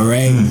fits all,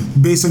 right?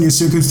 Based on your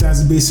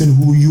circumstances, based on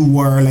who you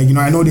were. Like, you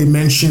know, I know they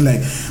mentioned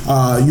like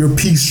your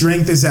peak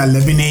strength is at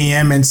 11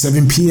 a.m. and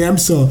 7 p.m.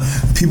 So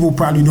people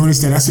probably notice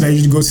that. That's when I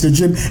usually go to the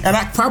gym. And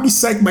I probably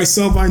psych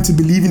myself on to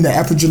believing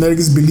that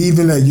epigenetics,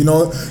 believing that, you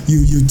know,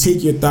 you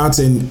take your thoughts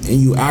and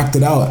you act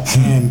it out.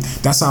 And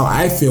that's how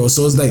I feel.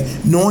 So it's like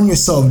knowing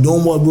yourself,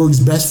 knowing what works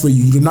best for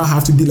you. You do not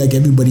have to be like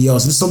everybody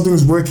else. If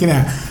something's working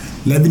at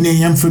 11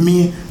 a.m. for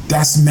me,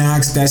 that's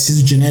Max, that's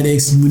his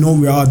genetics. We know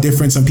we're all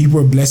different. Some people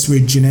are blessed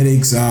with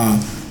genetics,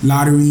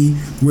 lottery,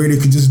 where they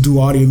could just do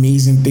all the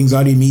amazing things,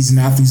 all the amazing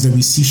athletes that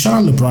we see.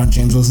 Shout out LeBron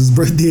James. It was his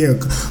birthday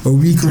a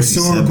week or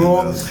so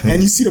ago.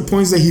 And you see the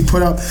points that he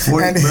put up.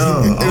 And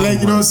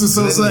like, you know,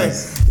 so it's like,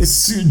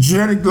 it's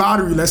genetic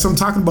lottery. Like, so I'm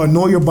talking about,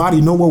 know your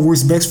body, know what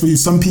works best for you.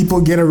 Some people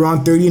get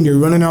around 30 and they're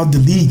running out the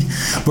league.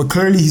 But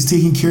clearly he's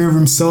taking care of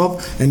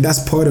himself, and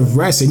that's part of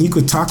rest. And you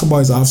could talk about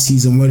his off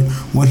season,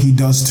 what he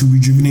does to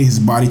rejuvenate his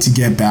body to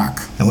get back.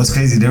 And what's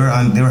crazy, they were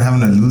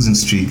having a losing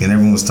streak, and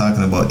everyone was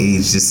talking about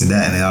age, this and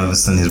that, and then all of a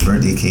sudden his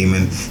birthday came,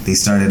 and they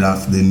started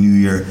off the new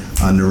year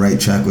on the right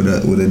track with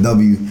a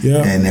W.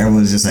 Yeah. And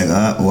everyone's just like,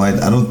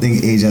 I don't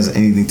think age has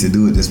anything to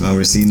do with this, man.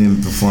 We're seeing him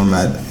perform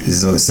at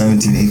his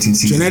 17, 18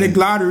 season. Genetic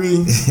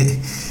lottery.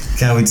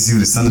 Can't wait to see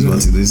what his son is going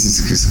to do. This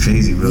is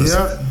crazy, bro.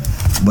 Yeah.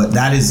 But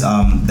that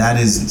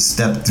is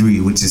step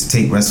 3, which is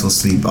take restful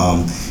sleep.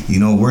 You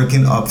know,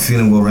 working up,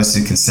 feeling well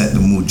rested can set the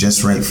mood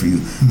just right for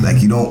you.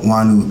 Like, you don't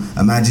want to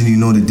imagine, you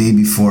know, the day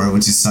before,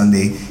 which is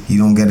Sunday, you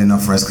don't get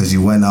enough rest because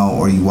you went out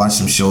or you watched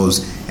some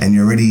shows, and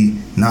you're already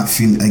not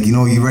feeling like, you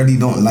know, you already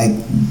don't like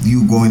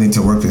you going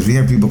into work. Because we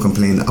hear people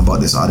complain about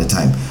this all the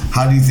time.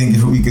 How do you think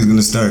your week is going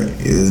to start?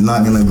 It's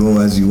not going to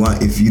go as you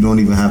want if you don't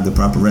even have the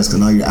proper rest,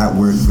 because now you're at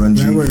work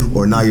grungy,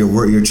 or now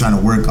you're trying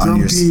to work on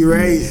your...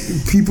 right?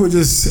 People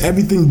just,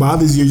 everything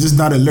bothers you. You're just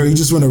not alert. You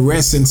just want to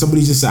rest, and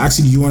somebody just asks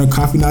you, do you want a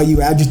coffee? Now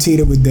you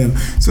agitated with them.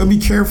 So be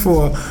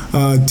careful.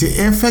 It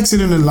affects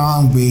it in a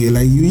long way.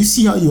 Like, you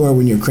see how you are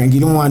when you're cranky.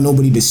 You don't want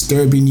nobody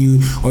disturbing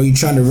you, or you're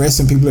trying to rest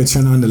and people are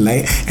turning on the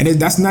light. And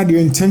that's not your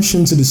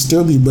intention to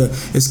disturb you, but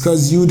it's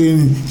because you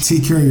didn't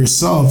take care of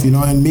yourself, you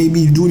know, and maybe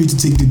you do need to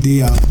take the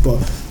day out, but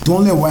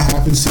don't let what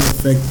happens to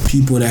affect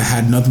people that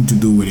had nothing to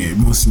do with it,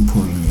 most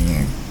importantly.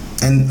 Yeah.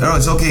 And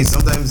it's okay,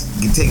 sometimes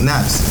you take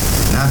naps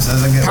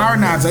as I get power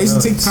naps. I used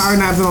to take power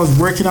naps when I was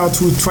working out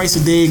twice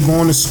a day,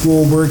 going to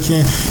school,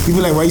 working.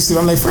 People like, why you sleep?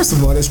 I'm like, first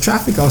of all, there's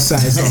traffic outside,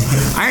 so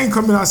I ain't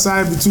coming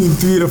outside between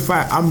 3 to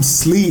 5. I'm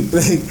asleep.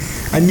 Like,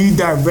 I need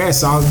that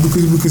rest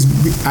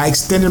because I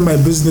extended my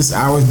business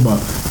hours, but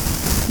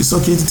it's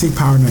okay to take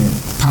power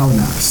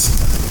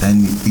naps.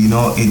 And you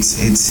know,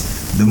 it's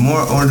the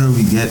more older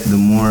we get, the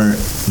more,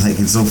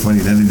 like, it's so funny.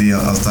 The other day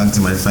I was talking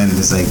to my friend, and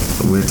it's like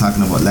we are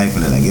talking about life,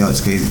 and they're like, yo,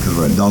 it's crazy because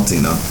we're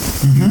adulting now.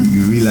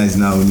 You realize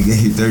now when you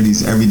get your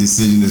 30s, every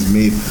decision is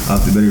made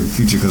off the better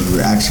future because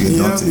we're actually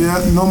adulting.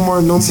 No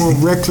more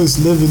reckless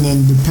living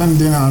and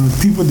depending on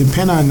people.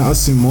 Depend on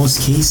us in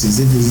most cases.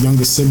 If it's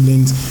younger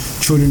siblings,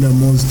 children that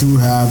most do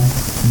have,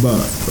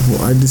 but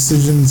our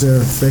decisions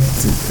are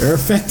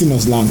affecting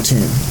us long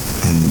term.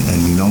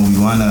 And you know,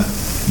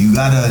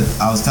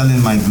 I was telling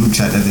my group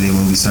chat the other day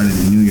when we started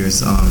the New Year's,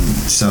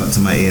 shout out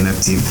to my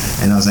A&F team,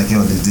 and I was like,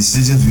 yo, the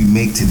decisions we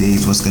make today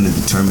is what's going to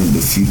determine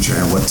the future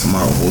and what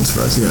tomorrow holds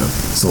for us. Yeah.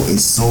 So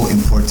it's so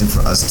important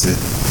for us to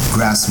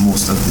grasp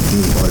most of the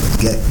day or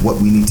get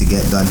what we need to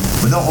get done.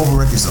 But don't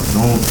overwork yourself.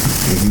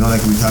 If you know,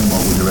 like we talked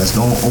about with the rest,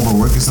 don't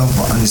overwork yourself,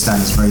 but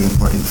understand it's very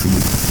important for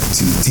you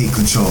to take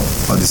control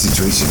of the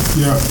situation.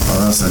 Yeah.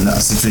 Or else a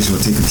situation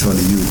will take control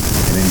of you,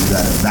 and then you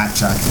got to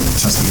backtrack, and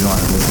trust me, you don't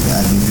want to go through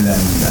that. I didn't do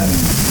that, and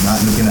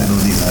not looking at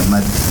those days. I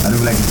don't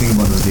even like to think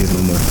about those days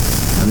no more.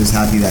 I'm just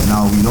happy that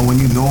now, you know, when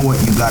you know what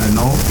you gotta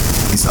know,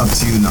 it's up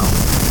to you now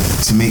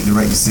to make the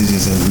right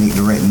decisions and make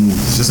the right moves.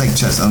 It's just like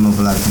chess. I don't know if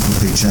a lot of people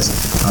play chess.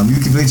 You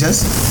can play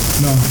chess?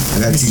 No.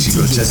 I gotta teach you,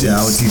 bro. Chess, yeah,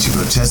 I will teach you,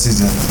 bro. Chess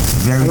is a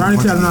very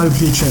Ironically, I important. don't know how to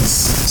play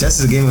chess.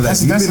 Chess is a game of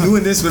life. You've been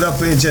doing this without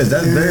playing chess.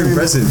 That's very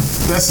impressive.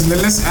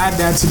 Let's add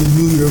that to the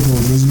New Year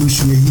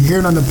resolution. We're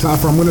hearing on the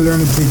platform. I'm gonna learn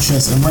to play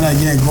chess, and when I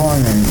get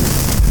going,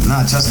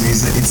 Nah, trust me,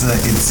 it's a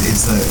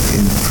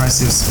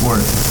impressive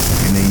sport,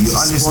 and then you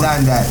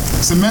understand that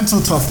it's a mental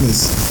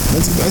toughness.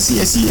 I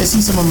see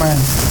some of my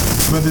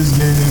brothers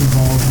getting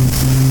involved in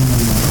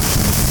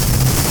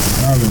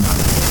I don't know.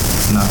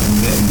 Nah,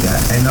 we're getting that.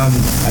 And I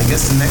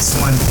guess the next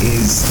one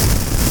is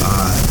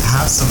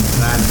have some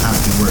plan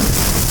after work.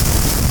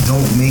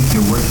 Don't make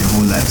your work your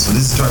whole life. So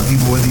this is to our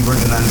people, whether you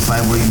work a 9 to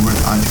 5, whether you work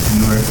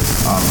entrepreneur,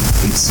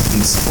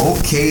 it's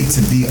okay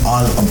to be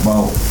all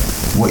about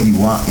what you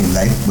want in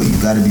life, but you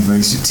got to be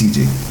very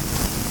strategic.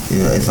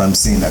 Yeah, if I'm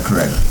saying that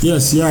correct.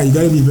 Yes, yeah, you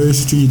got to be very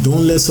strategic.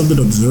 Don't let something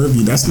observe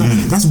you. That's not.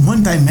 That's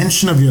one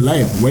dimension of your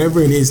life,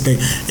 whatever it is. That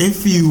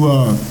if you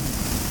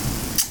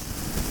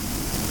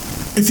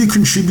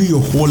contribute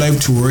your whole life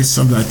towards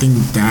something, I think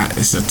that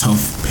is a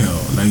tough pill.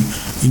 Like,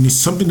 it's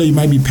something that you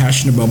might be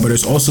passionate about, but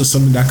it's also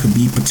something that could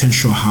be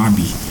potential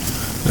hobby.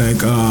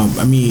 Like,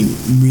 I mean,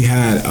 we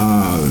had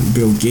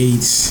Bill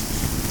Gates,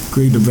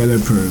 great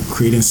developer,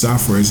 creating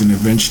softwares, and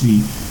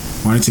eventually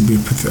wanted to be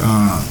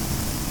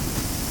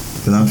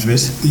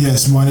philanthropist.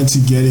 Yes, wanted to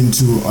get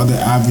into other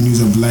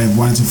avenues of life,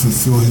 wanted to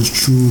fulfill his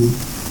true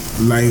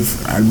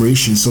life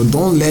admiration. So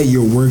don't let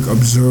your work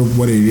observe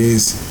what it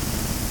is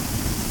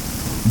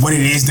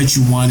that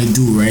you want to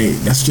do, right?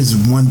 That's just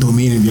one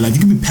domain of your life.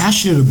 You can be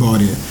passionate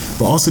about it,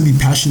 but also be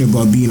passionate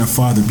about being a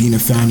father, being a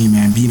family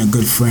man, being a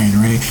good friend,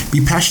 right?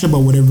 Be passionate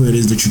about whatever it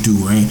is that you do,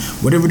 right?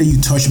 Whatever that you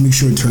touch, make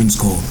sure it turns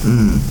gold.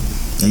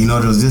 And you know,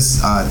 there was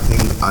this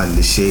thing on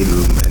the Shade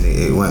Room, and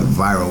it went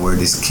viral, where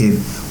this kid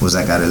was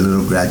like at a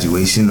little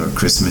graduation or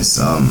Christmas,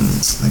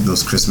 like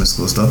those Christmas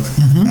school stuff,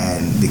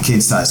 and the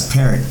kid saw his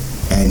parent,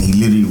 and he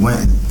literally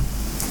went and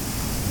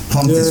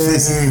pumped his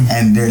fist,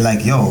 and they're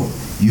like, yo,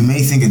 you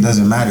may think it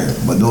doesn't matter,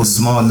 but those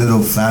small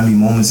little family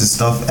moments and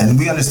stuff, and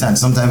we understand,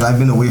 sometimes I've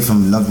been away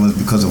from loved ones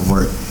because of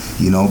work,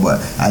 you know, but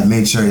I've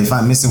made sure if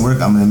I'm missing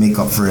work, I'm going to make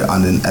up for it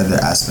on the other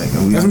aspect.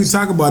 And we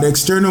talk about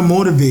external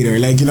motivator,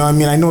 like, you know what I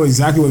mean? I know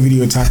exactly what video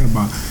you're talking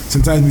about.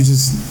 Sometimes we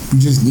just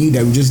need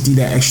that. We just need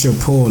that extra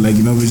pull. Like,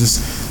 you know, we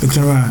just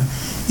looking around.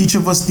 Each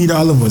of us need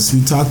all of us. We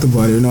talked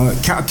about it, you know.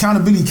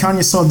 Accountability, count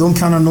yourself, don't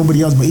count on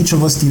nobody else, but each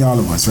of us need all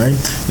of us, right?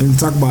 And we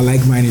talk about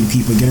like-minded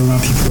people, get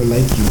around people who are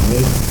like you,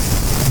 right?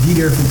 Be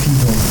there for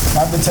people.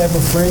 Have the type of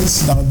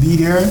friends that'll be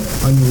there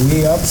on your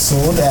way up, so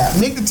that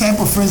make the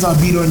type of friends that'll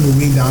be there on your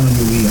way down, on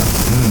your way up.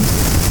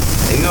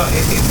 You know,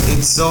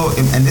 it's so,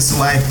 and this is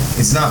why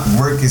it's not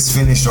work is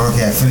finished, or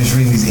okay, I finished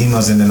reading these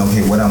emails, and then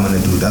okay, what I'm gonna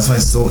do. That's why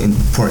it's so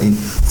important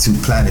to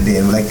plan a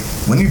day. And like,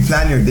 when you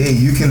plan your day,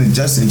 you can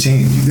adjust and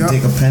change. You can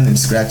take a pen and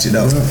scratch it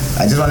out.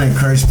 I just want to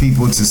encourage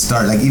people to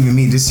start. Like, even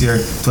me this year,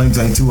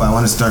 2022, I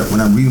want to start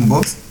when I'm reading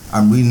books.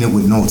 I'm reading it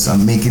with notes.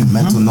 I'm making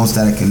mental notes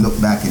that I can look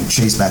back and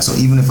trace back. So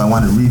even if I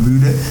want to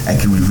reread it, I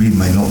can reread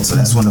my notes. So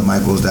that's one of my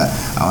goals that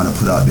I want to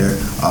put out there.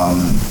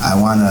 I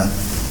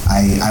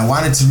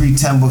wanted to read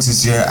 10 books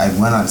this year. I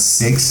went on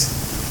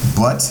 6,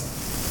 but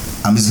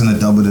I'm just gonna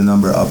double the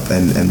number up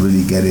and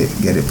really get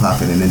it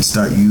popping, and then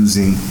start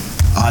using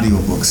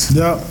audiobooks.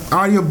 Yeah,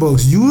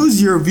 audiobooks.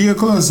 Use your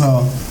vehicle as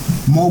a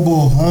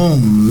mobile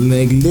home,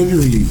 like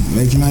literally,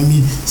 like, you know what I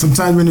mean?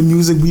 Sometimes when the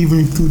music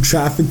weaving through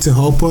traffic to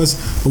help us,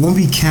 but when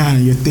we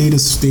can, your theta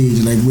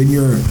stage, like when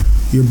your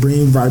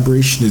brain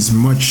vibration is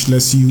much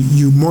less,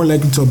 you're more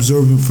likely to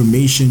absorb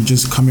information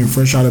just coming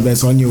fresh out of bed.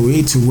 So on your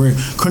way to work,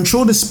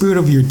 control the spirit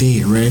of your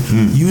day, right?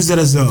 Use that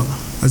as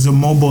a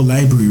mobile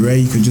library, right?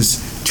 You could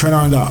just turn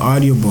on the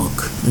audiobook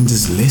and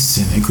just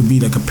listen. It could be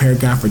like a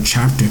paragraph or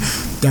chapter.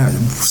 That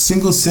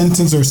single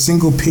sentence or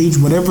single page,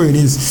 whatever it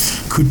is,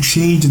 could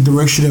change the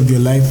direction of your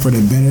life for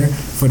the better,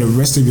 for the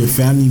rest of your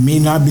family. You may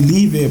not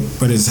believe it,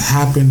 but it's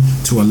happened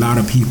to a lot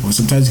of people.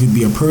 Sometimes it could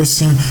be a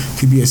person, it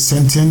could be a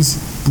sentence,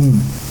 boom.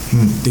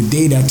 The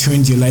day that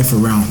turns your life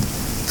around,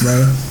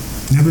 right?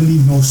 Never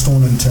leave no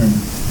stone unturned.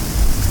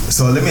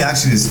 So let me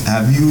ask you this: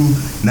 have you,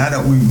 now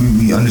that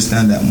we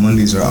understand that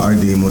Mondays are our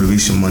day,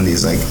 Motivation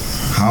Mondays, like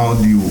how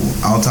do you?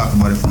 I'll talk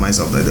about it for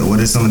myself. Like, what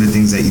are some of the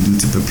things that you do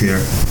to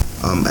prepare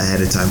ahead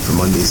of time for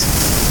Mondays?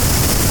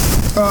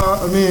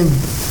 I mean,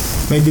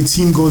 like the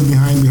team goes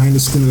behind the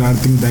school, a lot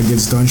of things that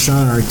gets done.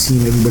 Shout out our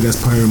team, everybody that's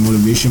part of the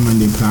Motivation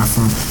Monday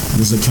platform.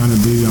 There's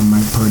accountability on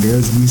my part.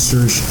 There's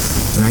research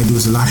that I do.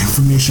 There's a lot of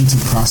information to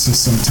process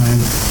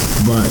sometimes.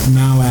 But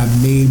now I've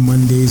made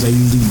Mondays. I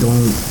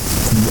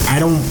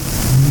don't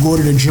go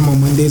to the gym on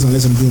Mondays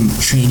unless I'm doing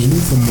training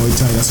for Muay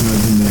Thai. That's another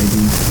thing that I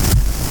do.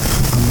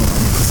 I'm a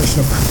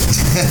professional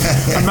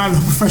fighter. I'm not a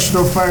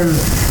professional fighter.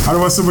 I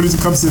don't want somebody to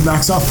come to the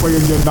max off for you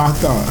and get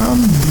knocked out.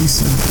 I'm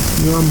decent.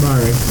 You know, I'm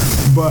alright.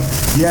 But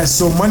yeah,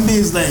 so Monday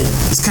is like,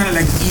 it's kind of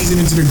like easing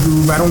into the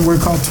groove. I don't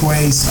work out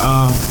twice.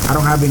 I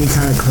don't have any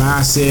kind of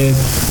classes.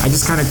 I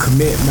just kind of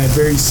commit my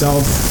very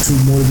self to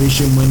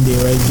Motivation Monday,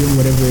 right? Give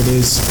whatever it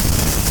is.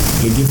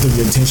 The gift of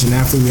your attention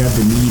after we have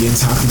the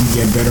meetings. How can we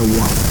get better?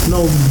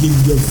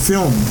 The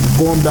film,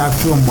 going back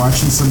film,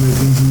 watching some of the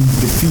things,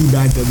 the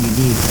feedback that we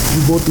gave. We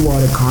go through all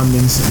the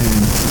comments and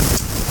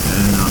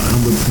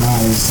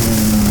replies and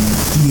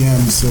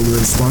DMs, so we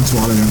respond to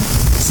all of them.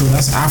 So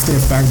that's after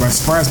the fact. But as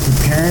far as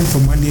preparing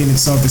for Monday in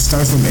itself, it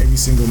starts from every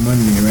single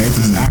Monday, right?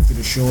 Because after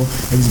the show,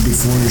 it was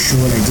before the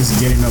show, like just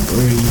getting up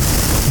early.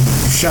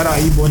 Shout out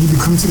Ebo, he be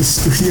coming to the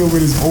studio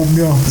with his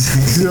oatmeal.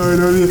 You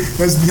know,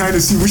 that's behind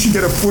the scene. We should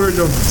get a footage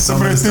of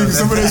some of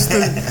this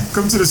thing.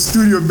 Come to the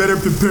studio better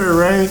prepared,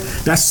 right?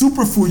 That's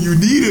superfood. You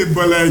need it,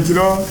 but like, you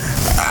know,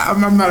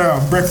 I'm not a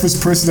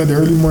breakfast person at the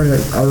early morning.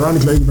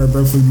 Ironically, I eat my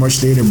breakfast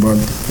much later, but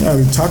yeah,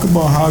 we talk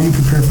about how you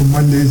prepare for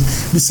Mondays.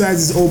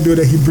 Besides this oatmeal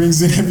that he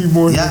brings in every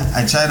morning. Yeah,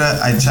 I try to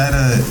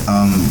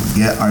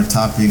get our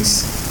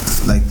topics,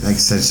 like I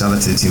said, shout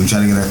out to the team. We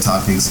try to get our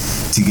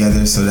topics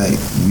together so that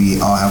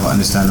we all have an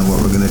understanding of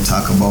what we're gonna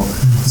talk about,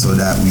 so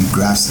that we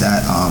grasp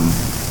that.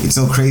 It's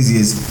so crazy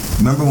is,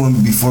 remember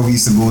when before we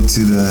used to go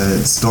to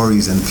the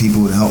stories and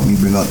people would help me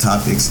bring out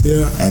topics?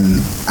 Yeah. And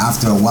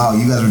after a while,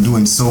 you guys were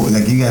doing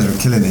you guys were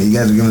killing it. You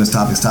guys were giving us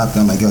topics.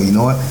 I'm like, yo, you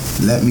know what?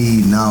 Let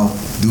me now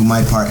do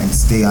my part and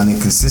stay on it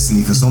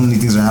consistently, because so many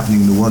things are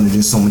happening in the world and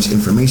there's so much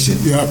information.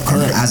 Yeah,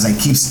 correct. And as I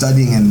keep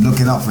studying and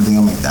looking out for things,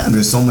 I'm like, damn,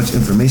 there's so much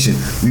information.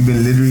 We've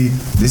been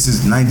this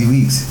is 90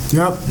 weeks.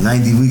 Yep.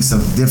 90 weeks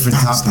of different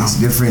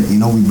topics, different,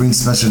 we bring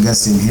special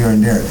guests in here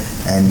and there.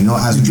 And,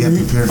 as we get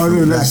prepared for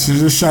let's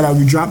just shout out,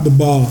 we dropped the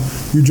ball.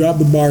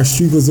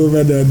 Streak was over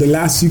at the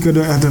last week of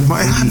the ball.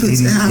 It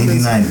happens.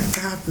 89. It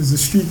happens. The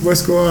streak,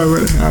 what's going on?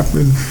 What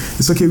happened?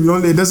 It's okay.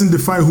 It doesn't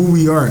define who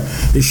we are.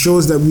 It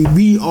shows that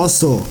we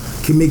also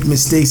can make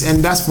mistakes,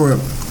 and that's for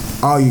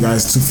all you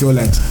guys to feel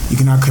like you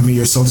cannot commit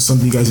yourself to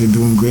something. You guys are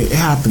doing great. It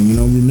happened,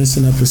 we missed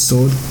an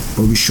episode,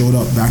 but we showed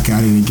up back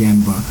at it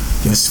again. But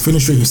just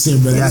finish what you're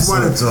saying, brother. Yeah,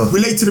 so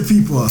relate to the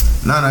people.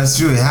 No, it's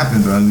true. It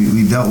happened, bro.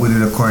 We dealt with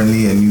it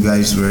accordingly, and you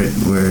guys were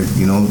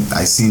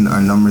I seen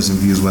our numbers and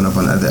views went up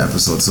on other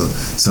episodes, so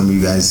some of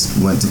you guys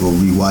went to go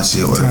rewatch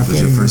it, or it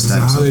was your first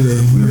time, so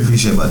we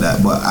appreciate about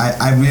that. But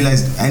I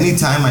realized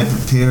anytime I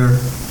prepare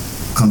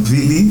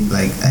completely,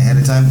 like ahead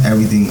of time,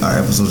 our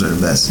episodes are the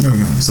best. Okay.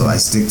 So I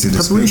stick to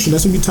this preparation.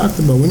 That's what we talked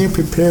about. When you're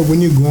prepared,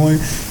 when you're going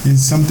in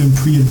something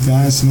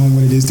pre-advanced, knowing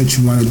what it is that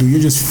you want to do,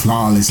 you're just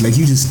flawless. Like,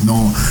 you just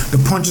know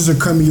the punches are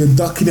coming, you're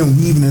ducking and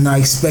weaving, and I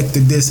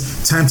expected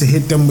this time to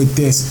hit them with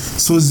this.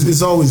 So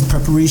it's always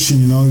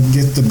preparation,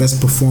 get the best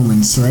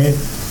performance, right?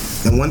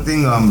 And one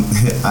thing,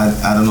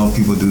 I don't know if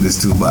people do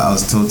this too, but I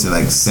was told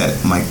to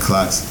set my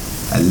clocks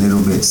a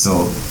little bit,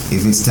 so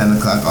if it's 10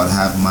 o'clock, I'll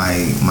have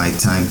my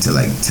time to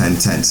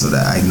 10:10, so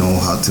that I know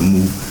how to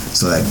move.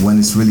 So when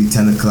it's really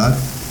 10 o'clock,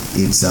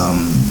 it's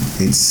am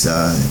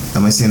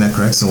I saying that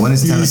correct? So when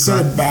it's 10 o'clock, you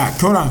said it back.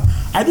 Hold on,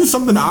 I do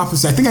something the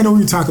opposite. I think I know what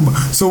you're talking about.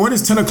 So when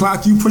it's 10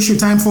 o'clock, you push your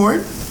time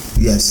forward.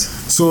 Yes.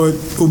 So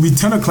it will be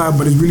 10 o'clock,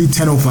 but it's really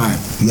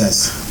 10:05.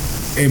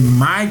 Yes. In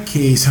my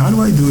case, how do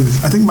I do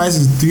this? I think mine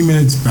is 3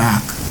 minutes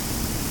back.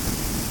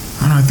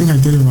 I think I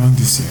did it wrong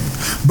this year.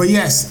 But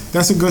yes,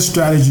 that's a good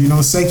strategy.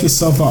 Set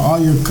yourself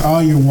out,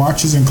 all your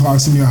watches and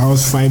clocks in your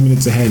house 5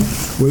 minutes ahead,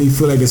 where you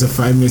feel like there's a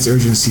 5 minutes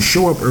urgency.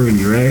 Show up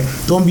early, right?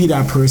 Don't be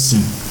that person.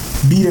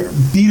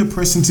 Be the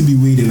person to be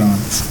waited on.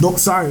 No,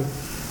 sorry.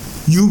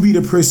 You be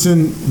the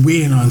person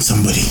waiting on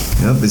somebody.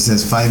 Yep, it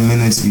says 5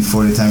 minutes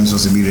before the time you're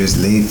supposed to be there. It's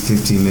late.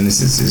 15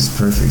 minutes is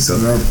perfect. So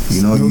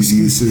no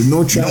excuses,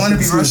 no traffic. You don't want to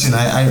be rushing.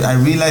 I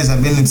realize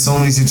I've been in so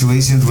many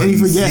situations where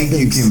you think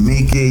you can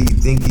make it, you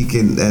think you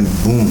can, and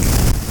boom.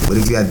 But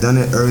if you had done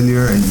it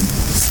earlier and you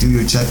do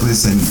your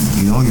checklist and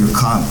you're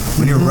calm.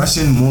 When you're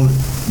rushing,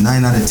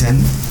 9 out of 10,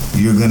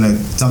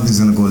 something's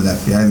gonna go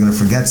left. You're either gonna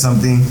forget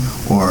something,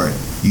 or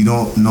you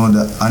don't know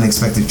the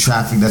unexpected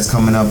traffic that's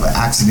coming up. An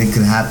accident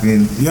could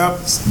happen. Yep.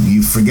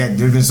 You forget.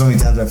 There's been so many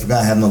times I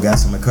forgot I have no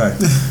gas in my car.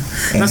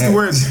 That's the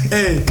worst.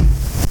 Hey,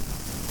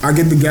 I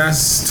get the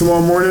gas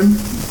tomorrow morning.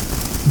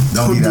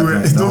 Don't be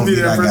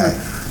that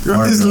guy.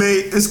 It's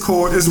late, it's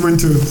cold, it's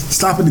winter.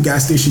 Stop at the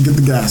gas station, get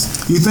the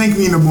gas. You thank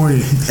me in the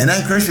morning. And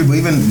I encourage people,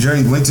 even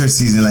during winter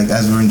season, like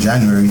as we're in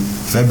January,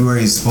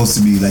 February is supposed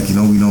to be like, we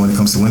know when it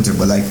comes to winter,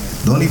 but like,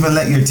 don't even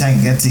let your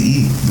tank get to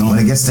E. When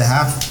it gets to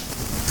half,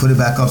 put it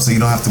back up so you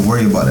don't have to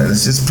worry about it.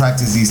 Let's just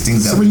practice these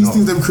things that some of these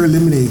things that we could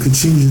eliminate could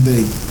change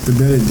the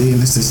better day,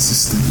 and it's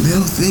just the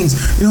little things.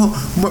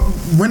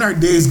 When our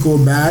days go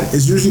bad,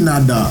 it's usually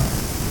not the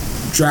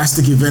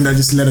drastic event that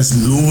just let us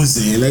lose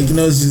it.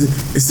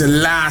 It's the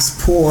last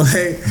pull.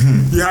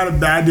 You had a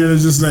bad day,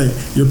 it's just like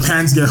your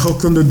pants get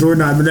hooked on the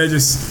doorknob, and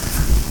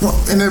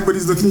and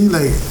everybody's looking at you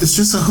like it's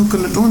just a hook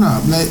on the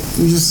doorknob. Like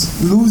you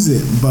just lose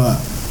it.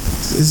 But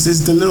it's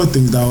the little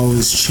things that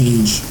always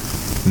change.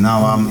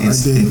 Now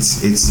it's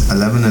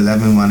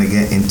 11:11. Want to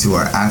get into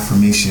our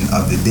affirmation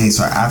of the day.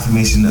 So our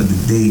affirmation of the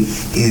day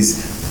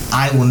is,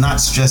 I will not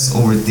stress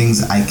over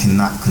things I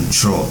cannot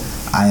control.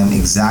 I am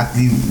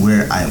exactly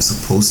where I am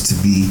supposed to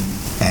be,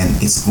 and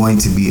it's going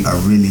to be a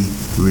really,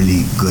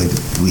 really good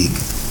week.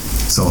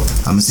 So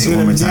I'm gonna say it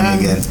one more time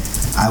again.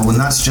 I will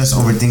not stress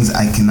over things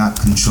I cannot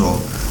control.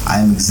 I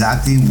am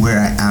exactly where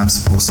I am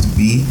supposed to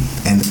be,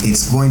 and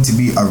it's going to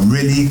be a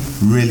really,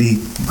 really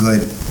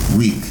good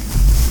week.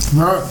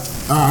 Well,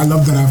 I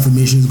love that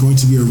affirmation. It's going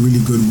to be a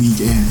really good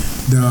week, and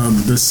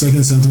the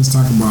second sentence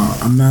talk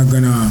about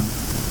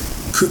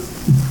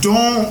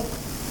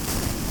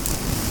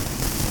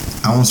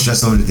I won't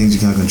stress over the things you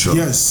can't control.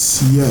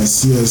 Yes.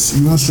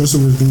 You won't stress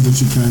over the things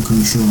that you can't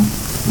control,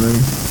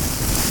 right?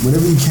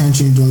 Whatever you can't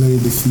change, don't let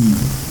it defeat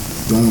you.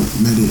 Don't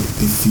let it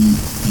defeat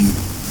you,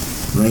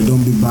 right?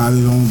 Don't be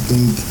bothered. Don't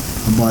think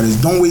about it.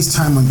 Don't waste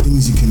time on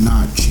things you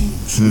cannot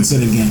change. Let's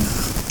say it again.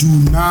 Do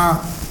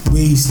not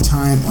waste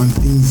time on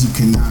things you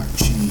cannot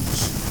change,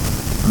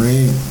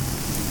 right?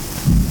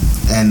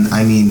 And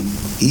I mean,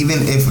 even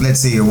if, let's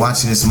say, you're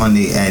watching this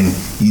Monday and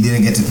you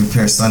didn't get to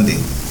prepare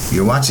Sunday,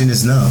 you're watching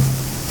this now.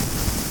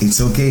 It's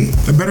okay.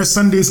 A better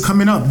Sunday is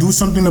coming up. Do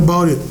something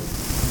about it.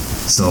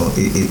 So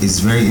it's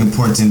very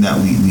important that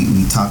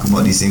we talk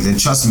about these things. And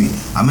trust me,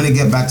 I'm gonna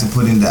get back to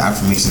putting the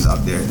affirmations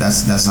up there.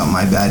 That's not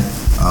my bad.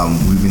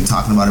 We've been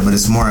talking about it, but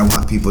it's more I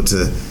want people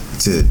to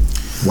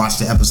watch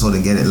the episode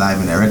and get it live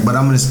and direct. But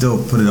I'm gonna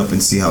still put it up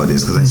and see how it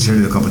is, because I shared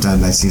it a couple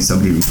times and I seen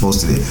somebody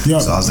reposted it.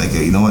 Yep. So I was like,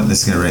 hey, you know what?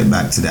 Let's get right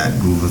back to that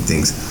groove of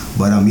things.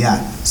 But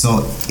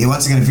so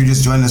once again, if you're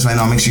just joining us right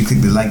now, make sure you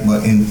click the like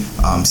button,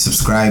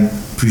 subscribe.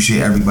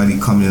 Appreciate everybody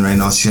coming in right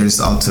now. Share this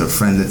out to a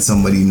friend, let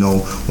somebody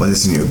know, whether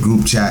it's in your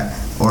group chat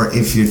or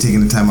if you're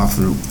taking the time off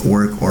for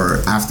work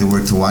or after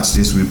work to watch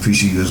this. We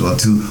appreciate you as well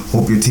too.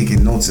 Hope you're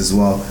taking notes as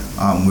well.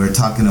 We're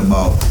talking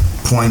about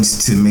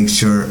points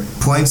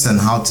on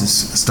how to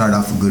start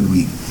off a good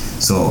week.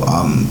 So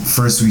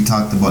first we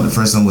talked about, the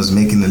first one was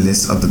making a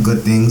list of the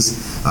good things.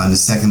 The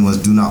second was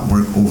do not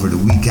work over the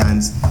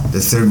weekends. The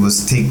third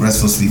was take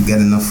restful sleep, get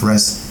enough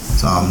rest.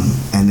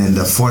 And then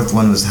the fourth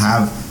one was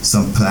have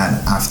some plan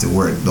after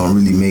work. Don't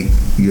really make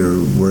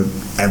your work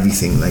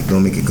everything. Like,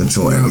 don't make it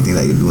control everything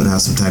that you're doing.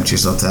 Have some time to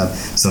yourself to have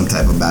some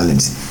type of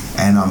balance.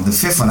 And the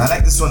fifth one, I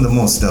like this one the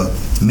most though.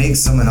 Make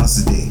someone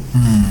else's day.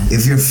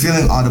 If you're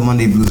feeling all the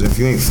Monday blues, if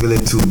you ain't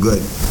feeling too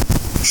good,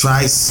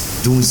 try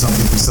doing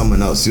something for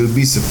someone else. You'll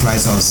be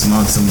surprised how a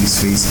smile on somebody's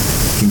face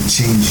can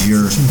change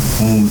your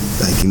own,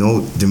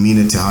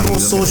 demeanor to how you look.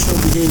 Social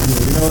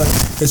behavior.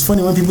 It's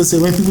funny when people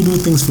do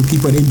things for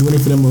people, they're doing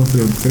it for them or for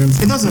them.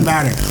 It doesn't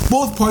matter.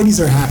 Both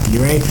parties are happy,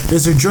 right?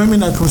 There's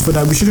enjoyment that comes for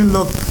that. We shouldn't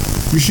look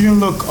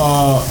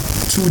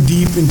too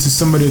deep into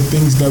some of the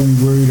things that we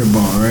worried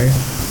about, right?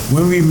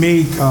 When we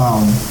make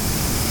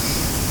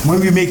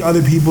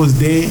other people's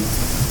day,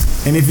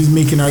 and if it's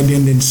making our day,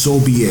 then so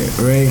be it,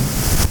 right?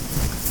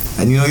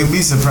 And you'll be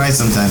surprised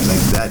sometimes,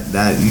 like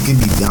that you can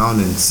be down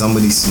and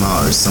somebody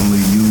smile, or somebody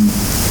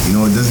it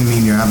doesn't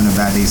mean you're having a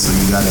bad day, so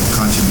you gotta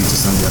contribute to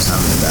somebody else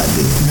having a bad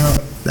day.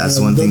 That's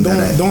one thing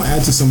don't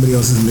add to somebody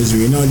else's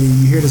misery.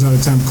 You hear this all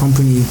the time.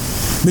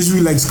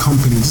 Misery likes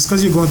company. Just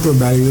because you're going through a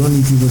bad day, you don't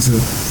need people to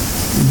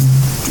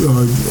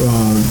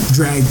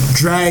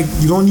drag.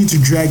 You don't need to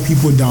drag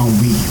people down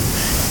with you.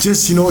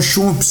 Just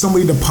show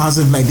somebody the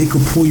positive light. They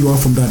could pull you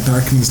out from that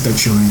darkness that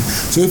you're in.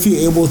 So if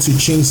you're able to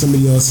change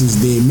somebody else's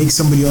day, make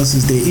somebody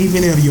else's day,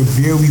 even if you're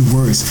very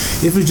worse,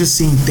 if it's just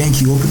saying thank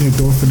you, open the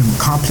door for them,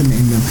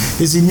 complimenting them.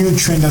 There's a new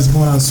trend that's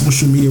going on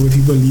social media where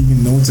people are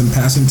leaving notes and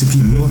passing to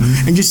people,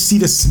 and just see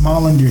the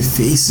smile on their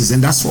faces.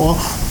 And that's all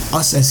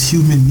us as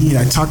human need.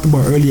 I talked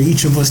about earlier,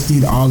 each of us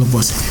need all of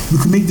us.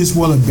 We can make this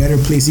world a better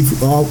place if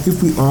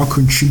we all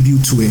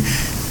contribute to it.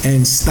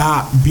 And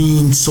stop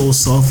being so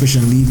selfish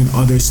and leaving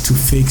others to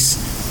fix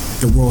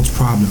the world's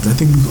problems. I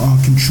think we all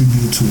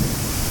contribute to it.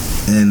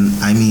 And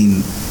I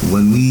mean,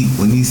 when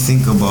you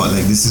think about,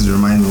 like, this is a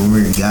reminder when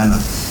we were in Ghana,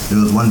 there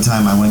was one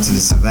time I went to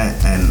this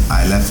event and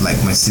I left like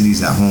my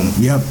cedis at home.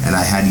 Yep. And I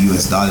had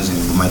US dollars in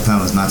it, but my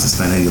plan was not to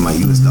spend any of my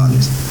US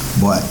dollars.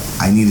 But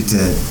I needed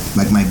to,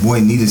 like, my boy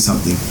needed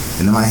something.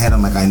 And in my head,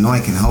 I'm like, I know I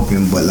can help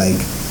him, but like,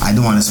 I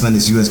don't want to spend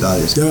this US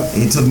dollars. Yep.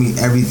 It took me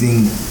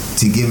everything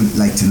to give it,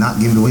 like, to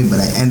not give it away,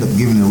 but I end up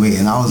giving it away.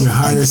 And I was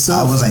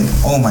like,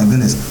 oh my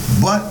goodness.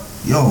 But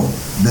yo,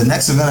 the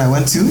next event I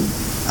went to,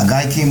 a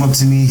guy came up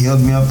to me,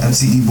 hailed me up,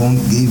 MC Ebone,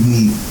 gave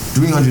me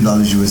 $300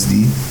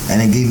 USD,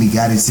 and then gave me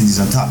guided cities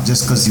on top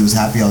just because he was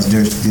happy I was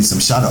there, did some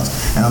shout outs.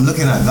 And I'm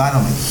looking at God,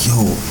 I'm like,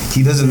 yo,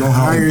 he doesn't know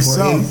how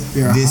important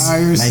this,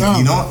 like,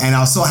 you know, and I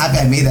was so happy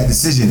I made that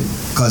decision,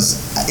 because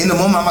in the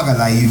moment, I'm not gonna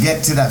lie, you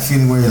get to that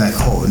feeling where you're like,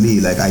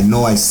 holy, like, I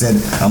know I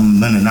said I'm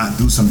gonna not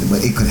do something,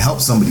 but it could help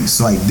somebody,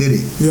 so I did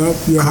it. Yep,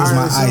 closed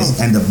my eyes,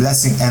 and the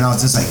blessing, and I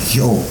was just like,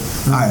 yo,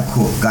 all right,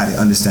 cool, got it,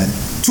 understand.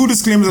 2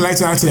 disclaimers I'd like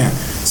to add to that.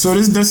 So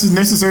this doesn't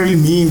necessarily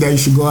mean that you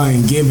should go out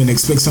and give and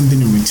expect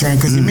something in return,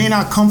 because it may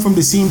not come from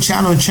the same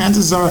channel, and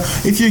chances are,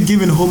 if you're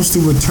giving hopes to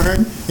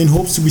return and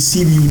hopes to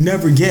receive, you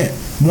never get.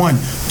 1.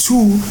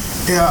 2,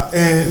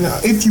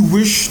 if you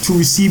wish to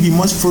receive, you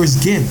must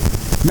first give.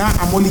 Not,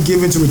 I'm only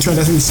giving to return.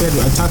 That's what we said.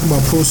 I talked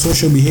about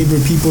pro-social behavior.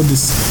 People,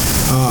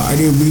 are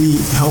they really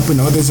helping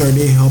others, or are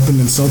they helping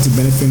themselves to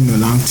benefit in the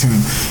long term?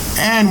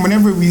 And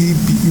whenever you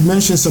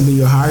mention something,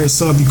 your higher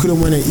self, you could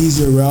have went an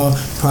easier route,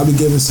 probably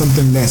given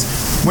something less.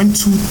 When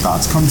 2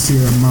 thoughts come to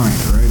your mind,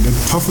 right? The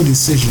tougher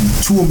decision,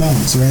 2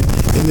 amounts, right?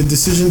 And the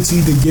decision to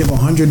either give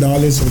 $100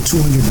 or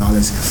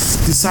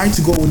 $200, decide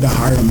to go with the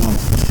higher amount.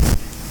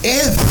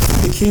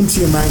 If it came to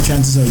your mind,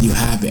 chances are you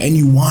have it and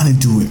you want to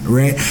do it,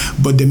 right?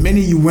 But the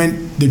minute you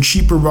went the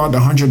cheaper route, the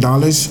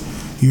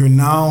 $100, you're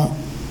now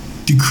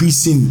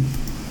decreasing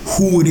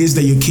who it is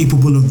that you're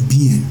capable of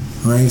being,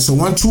 right? So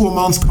when 2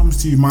 amounts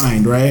comes to your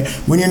mind, right?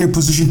 When you're in a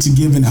position to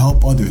give and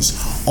help others,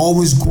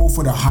 always go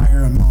for the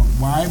higher amount.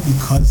 Why?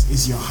 Because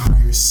it's your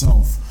higher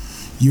self,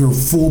 your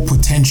full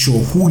potential,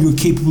 who you're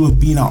capable of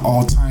being at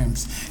all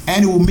times.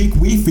 And it will make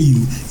way for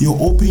you. You're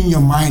opening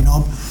your mind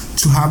up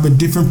to have a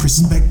different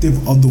perspective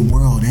of the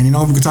world. And you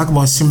know, we could talk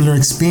about similar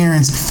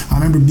experience. I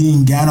remember being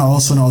in Ghana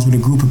also, and I was with a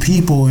group of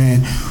people,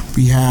 and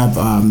we have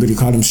what do you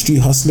call them, street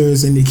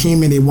hustlers, and they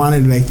came in, they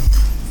wanted, like,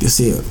 they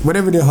say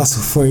whatever they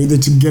hustle for, either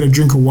to get a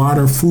drink of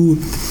water, food.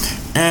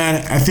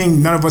 And I think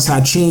none of us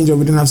had change, or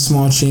we didn't have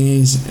small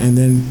change. And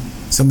then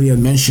somebody had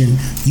mentioned,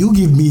 you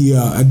give me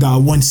 $1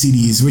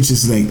 cedis, which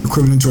is like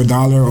equivalent to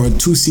 $1 or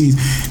 2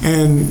 cedis.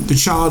 And the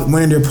child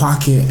went in their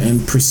pocket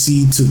and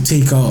proceeded to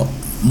take out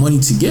money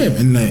to give.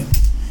 And like,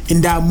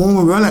 in that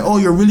moment, we were like, oh,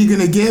 you're really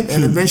gonna give?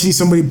 And eventually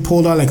somebody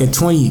pulled out like a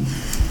 20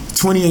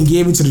 and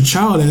gave it to the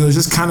child. And it was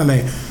just kind of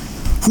like,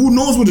 who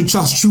knows what the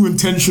child's true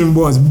intention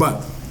was,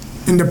 but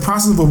in the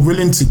process of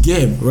willing to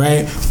give,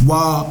 right,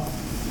 while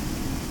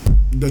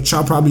the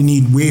child probably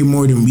need way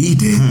more than we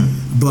did,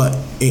 but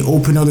it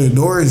opened other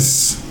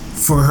doors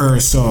for her.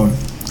 So,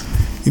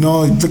 you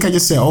know, like I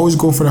just said, always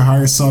go for the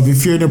higher self.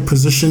 If you're in a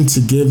position to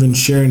give and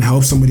share and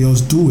help somebody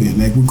else, do it.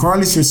 Like,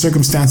 regardless of your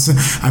circumstances.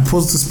 I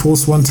posted this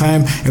post one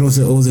time, and it was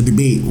a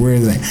debate where,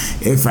 like,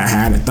 if I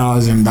had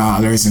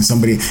 $1,000 and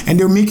somebody, and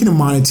they're making it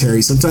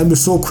monetary. Sometimes they're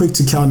so quick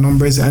to count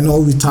numbers. I know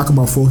we talk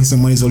about focus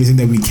on money is the only thing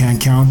that we can't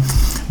count,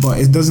 but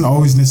it doesn't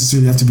always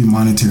necessarily have to be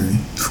monetary.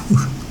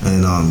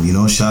 And you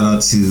know, shout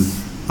out to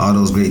all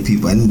those great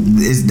people. And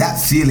it's that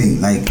feeling,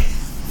 like,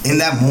 in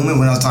that moment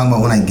when I was talking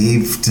about when I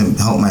gave to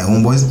help my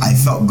homeboys, I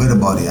felt good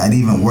about it. I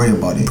didn't even worry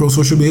about it.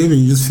 Pro-social behavior,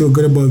 you just feel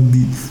good about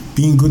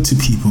being good to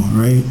people,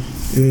 right?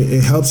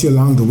 It helps you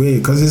along the way,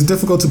 because it's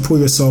difficult to pull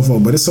yourself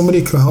up. But if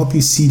somebody could help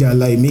you see that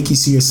light, make you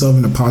see yourself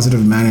in a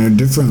positive manner, a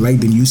different light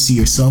than you see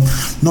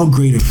yourself, no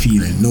greater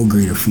feeling.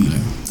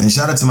 And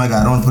shout out to my guy.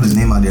 I don't want to put his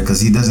name out there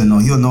because he doesn't know.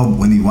 He'll know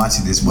when he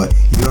watches this, but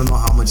you don't know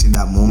how much in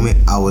that moment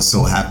I was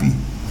so happy.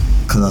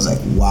 Because I was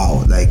like,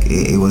 wow, like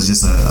it was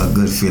just a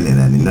good feeling.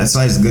 And that's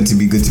why it's good to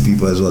be good to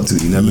people as well too.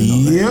 You never know.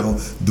 Like, you know,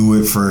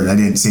 do it for, I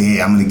didn't say,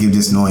 hey, I'm going to give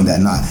this knowing that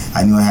not.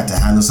 I knew I had to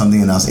handle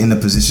something and I was in a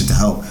position to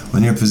help.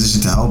 When you're in a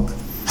position to help.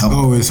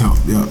 Always help,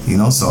 yeah. You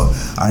know, so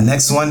our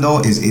next one though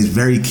is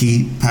very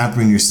key,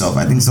 pampering yourself.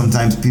 I think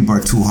sometimes people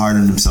are too hard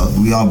on themselves.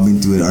 We all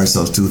been through it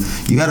ourselves too.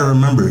 You got to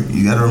remember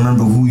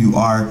who you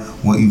are,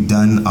 what you've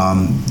done.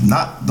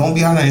 Don't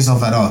be hard on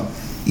yourself at all.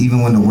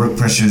 Even when the work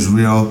pressure is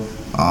real,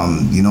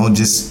 you know,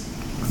 just,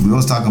 we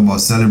always talk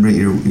about celebrate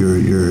your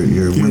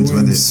wins,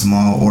 whether it's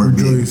small or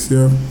big.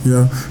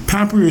 Yeah.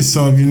 Pamper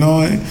yourself, you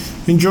know.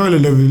 Enjoy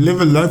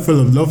live a life full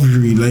of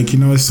luxury. Like, you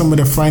know, some of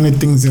the finer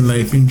things in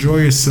life. Enjoy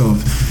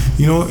yourself.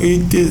 You know,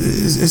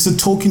 it's a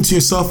token to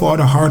yourself for all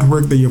the hard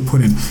work that you're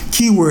putting.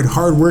 Keyword,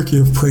 hard work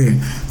you're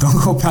putting.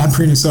 Don't go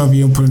pampering yourself if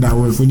you don't put in that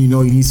work when you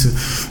know you need to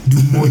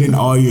do more than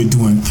all you're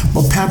doing.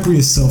 But pamper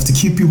yourself to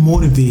keep you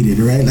motivated,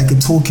 right? Like a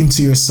token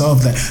to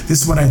yourself that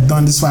this is what I've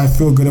done, this is why I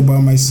feel good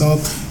about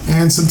myself.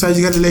 And sometimes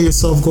you got to let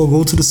yourself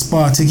go to the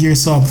spa, take care of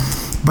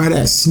yourself. Buy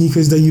that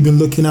sneakers that you've been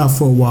looking out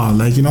for a while.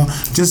 Like, you know,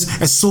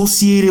 just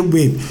associate it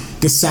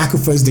with the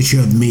sacrifice that you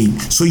have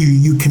made. So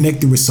you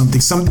connected with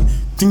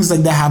things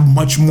like that have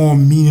much more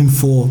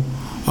meaningful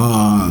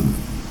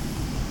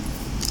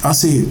I'll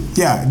say,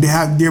 yeah,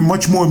 they're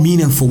much more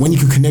meaningful when you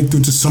can connect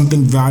it to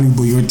something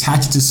valuable. You're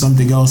attached to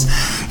something else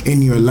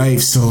in your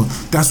life. So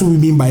that's what we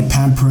mean by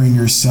pampering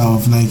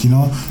yourself. Like,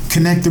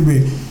 connect it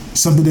with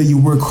something that you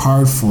work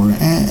hard for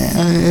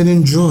and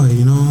enjoy.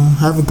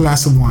 Have a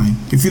glass of wine.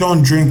 If you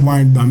don't drink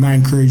wine, I'm not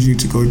encouraging you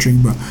to go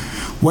drink, but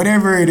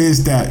whatever it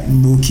is that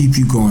will keep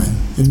you going,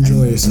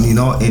 enjoy yourself.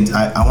 And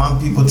I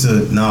want people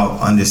to now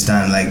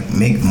understand, like,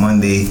 make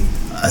Monday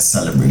a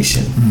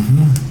celebration.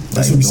 Mm-hmm.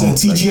 That's what we said.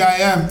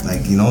 TGIM.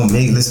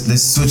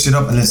 Let's switch it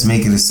up and let's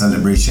make it a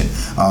celebration.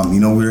 We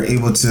were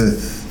able to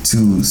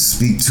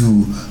speak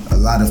to a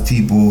lot of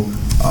people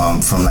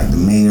from like the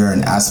mayor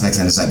and aspects,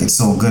 and it's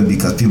so good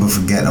because people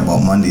forget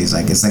about Mondays.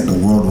 It's like the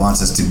world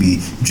wants us to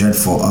be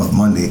dreadful of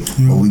Monday,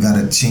 but we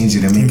gotta change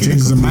it and make it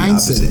a complete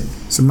opposite.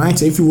 It's a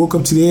mindset. If you woke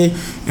up today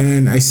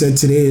and I said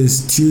today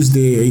is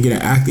Tuesday, are you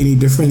gonna act any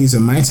differently? It's a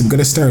mindset. We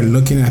gotta start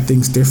looking at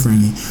things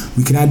differently.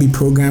 We cannot be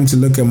programmed to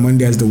look at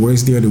Monday as the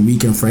worst day of the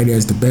week and Friday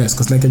as the best.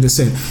 Because like I just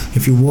said,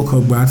 if you woke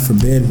up, God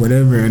forbid,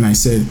 whatever, and I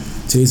said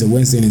today's a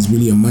Wednesday and it's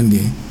really a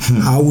Monday,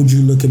 how would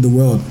you look at the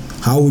world?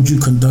 How would you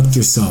conduct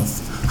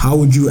yourself? How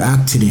would you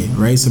act today,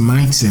 right? It's a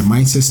mindset.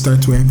 Mindset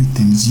starts with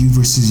everything. It's you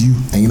versus you.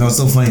 And it's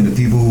so funny. The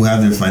people who have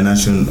their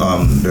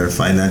their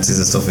finances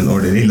and stuff in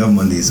order, they love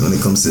Mondays when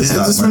it comes to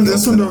stock market.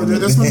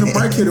 That's when the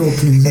market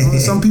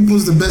opens. Some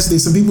people's the best day.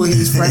 Some people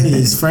hate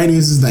Fridays.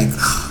 Fridays is like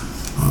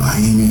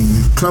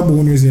club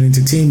owners and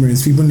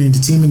entertainers, people in the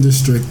entertainment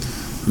district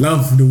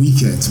love the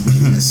weekends.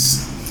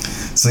 Yes.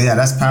 So yeah,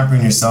 that's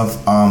pampering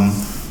yourself.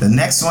 The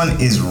next one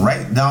is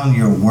write down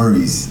your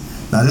worries.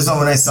 Now this one,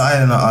 when I saw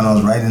it and I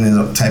was writing it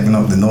up, typing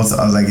up the notes,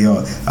 I was like,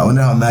 yo, I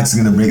wonder how Max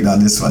is going to break down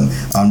this one.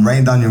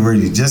 Writing down your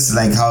worries, just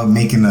like how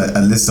making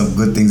a list of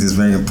good things is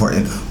very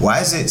important.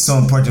 Why is it so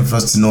important for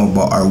us to know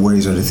about our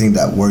worries, or the things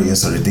that worry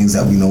us, or the things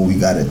that we know we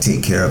got to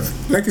take care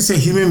of? Like I said,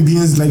 human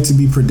beings like to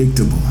be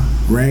predictable,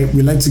 right?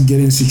 We like to get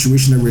in a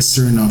situation that we're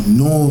certain of,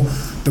 know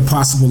the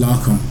possible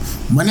outcome.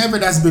 Whenever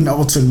that's been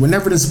altered,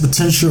 whenever there's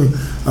potential,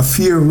 a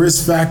fear,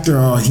 risk factor,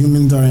 or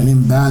humans are in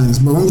imbalance.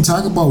 But when we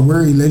talk about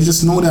worry, let's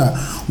just know that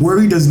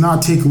worry does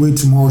not take away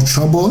tomorrow's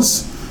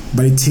troubles,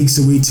 but it takes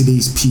away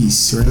today's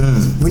peace, right?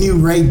 When you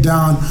write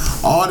down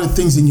all the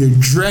things and you're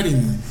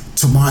dreading,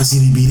 tomorrow's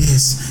gonna be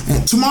this,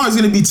 and tomorrow's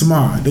gonna be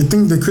tomorrow.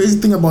 The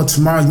crazy thing about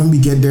tomorrow is when we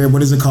get there,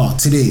 what is it called?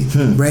 Today,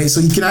 right? So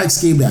you cannot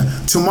escape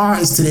that. Tomorrow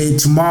is today.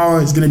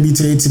 Tomorrow is gonna be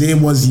today. Today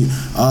was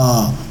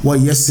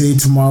what yesterday,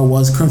 tomorrow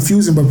was.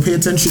 Confusing, but pay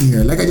attention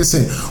here. Like I just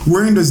said,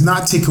 worrying does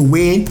not take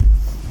away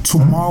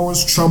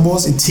tomorrow's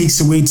troubles. It takes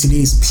away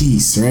today's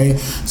peace, right?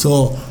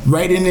 So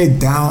writing it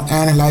down,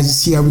 analyze it,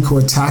 see how we can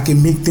attack it,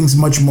 make things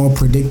much more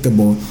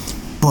predictable.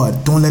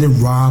 But don't let it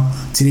rob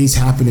today's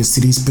happiness,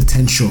 today's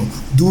potential.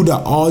 Do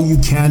all you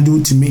can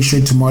do to make sure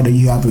tomorrow that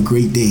you have a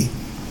great day.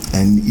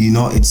 And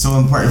it's so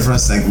important for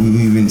us, like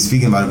we've been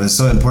speaking about it, but it's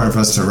so important for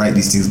us to write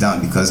these things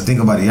down, because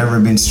think about it, you ever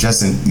been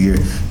stressing,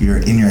 you're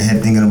in your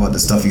head thinking about the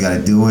stuff you got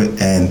to deal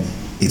with, and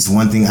it's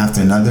one thing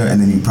after another,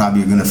 and then you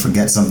probably are going to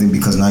forget something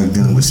because now you're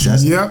dealing with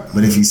stress. Yep.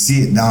 But if you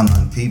see it down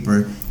on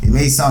paper, it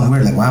may sound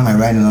weird, like, why am I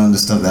writing on the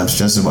stuff that I'm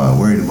stressed about and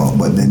worried about?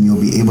 But then you'll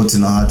be able to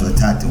know how to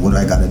attack it. What do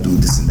I got to do,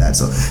 this and that?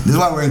 So this is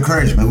why we're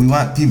encouraged, but we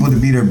want people to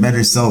be their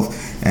better self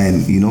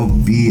and,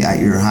 be at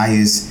your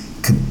highest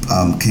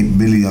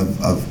capability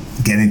of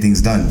getting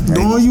things done, right?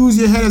 Don't use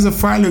your head as a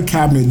filing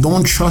cabinet.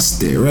 Don't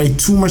trust it, right?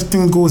 Too much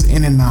thing goes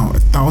in and out.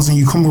 1,000,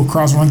 you come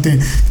across one thing.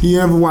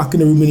 You ever walk in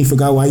the room and you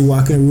forgot why you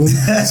walk in the room?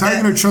 So how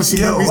you gonna trust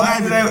your memory?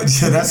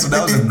 That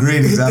was a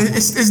great example.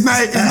 It's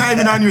not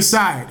even on your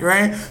side,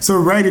 right? So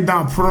write it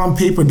down, put it on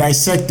paper,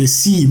 dissect it,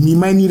 see. You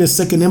might need a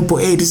second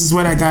input. Hey, this is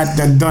what I got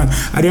that done.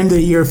 At the end of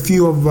the year, a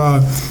few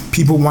of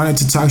people wanted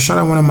to talk. Shout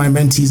out one of my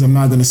mentees. I'm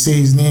not gonna say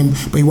his name,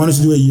 but he wanted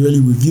to do a yearly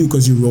review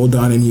because he rolled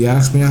on and he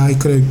asked me how he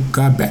could have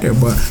got better,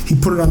 but he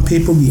put it on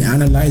paper, we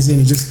analyze it,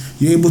 and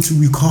you're able to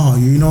recall.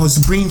 It's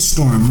a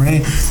brainstorm,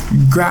 right?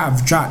 You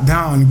grab, jot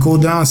down, go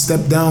down,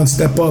 step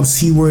up,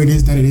 see where it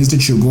is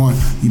that you're going.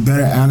 You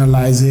better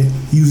analyze it,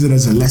 use it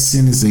as a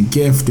lesson, as a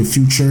gift. The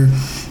future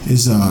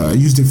is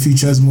use the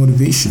future as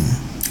motivation.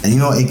 And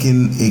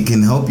it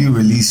can help you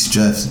release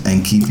stress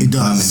and keep you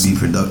calm and be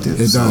productive.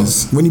 It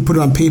does. When you put it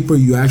on paper,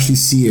 you actually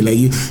see it. Like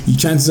you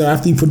chances are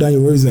after you put down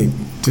your words, like,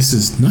 this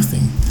is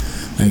nothing.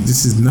 Like,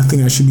 this is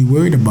nothing I should be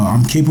worried about.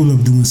 I'm capable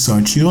of doing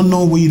such. You don't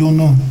know what you don't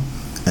know.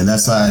 And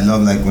that's why I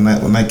love, like, when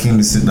I came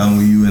to sit down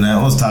with you, and I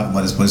always talk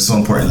about this, but it's so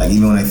important. Like,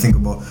 even when I think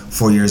about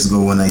 4 years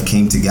ago when I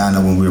came to Ghana,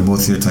 when we were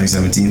both here,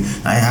 2017, I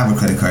didn't have a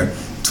credit card.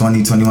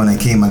 2021 I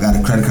came, I got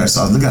a credit card.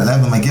 So I was looking at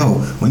that, I'm like, yo,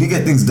 when you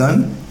get things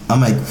done,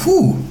 I'm like,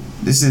 whew.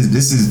 This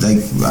is like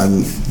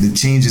the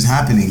change is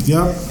happening.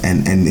 Yeah.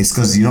 And it's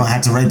because you don't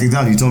have to write things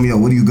down. You told me, yo,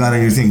 what do you got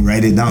on your thing?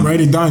 Write it down.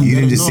 Write it down. You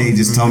didn't just say,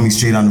 just tell me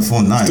straight on the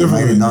phone. No, you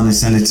write it down and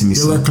send it to me.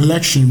 Your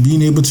recollection,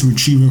 being able to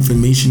retrieve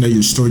information that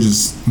you stored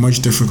is much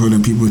difficult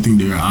than people think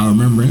they are. I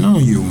remember. No,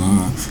 you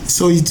won't. It's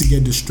so easy to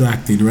get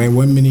distracted, right?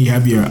 1 minute you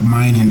have your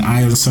mind and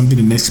eye on something,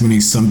 the next minute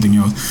is something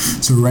else.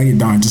 So write it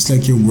down. Just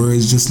like your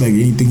words, just like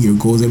anything, your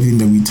goals, everything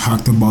that we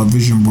talked about,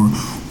 vision board,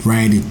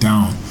 write it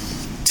down.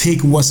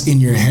 take what's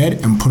in your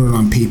head and put it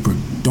on paper.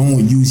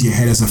 Don't use your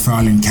head as a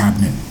filing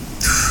cabinet.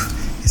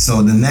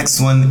 So the next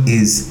one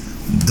is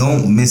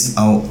don't miss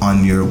out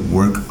on your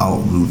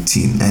workout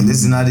routine. And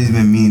this does not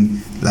even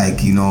mean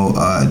like, you know,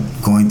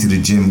 going to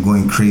the gym,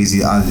 going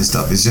crazy, all this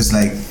stuff. It's just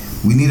like,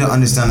 we need to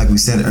understand, like we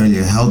said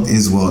earlier, health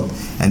is wealth.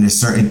 And there's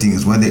certain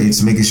things, whether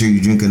it's making sure you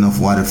drink enough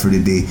water for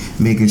the day,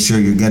 making sure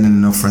you're getting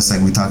enough rest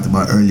like we talked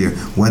about earlier,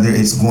 whether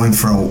it's going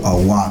for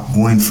a walk,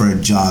 going for a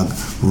jog,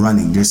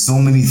 running. There's so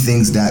many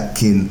things that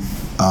can,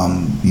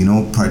 you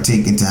know,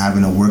 partake into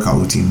having a workout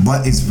routine.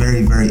 But it's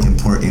very, very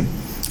important.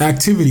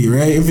 Activity,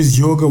 right? If it's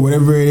yoga,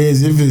 whatever it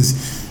is, if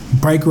it's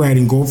bike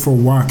riding, go for a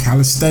walk,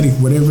 calisthenic,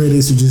 whatever it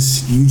is,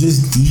 you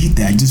just need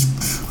that.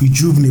 Just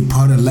rejuvenate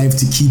part of life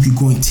to keep you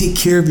going. Take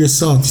care of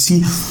yourself.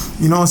 See,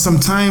 you know,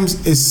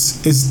 sometimes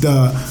it's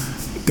the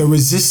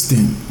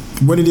resistant.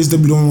 What it is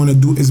that we don't want to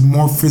do is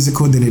more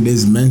physical than it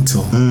is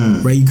mental,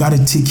 right? You got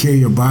to take care of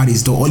your body.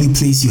 It's the only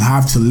place you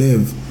have to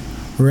live,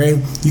 right?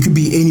 You could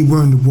be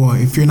anywhere in the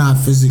world. If you're not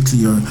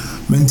physically or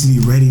mentally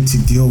ready to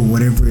deal with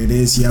whatever it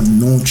is, you have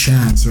no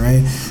chance,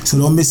 right? So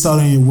don't miss out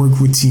on your work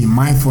routine.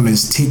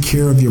 Mindfulness, take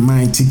care of your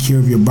mind, take care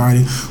of your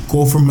body.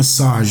 Go for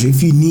massage.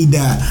 If you need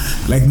that,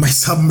 like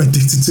myself, I'm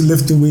addicted to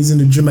lifting weights in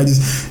the gym.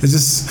 It's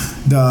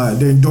just the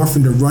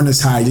endorphin, the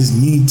runner's high. I just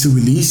need to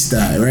release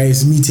that, right?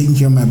 It's me taking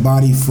care of my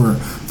body for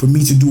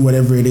me to do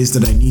whatever it is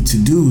that I need to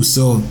do.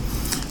 So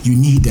you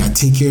need that.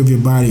 Take care of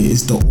your body.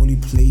 It's the only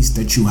place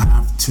that you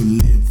have to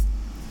live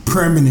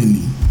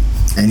permanently.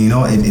 And you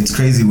know, it's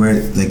crazy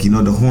where, like, you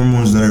know, the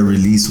hormones that are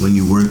released when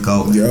you work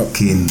out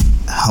can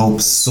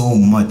help so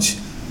much,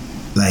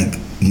 like,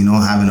 you know,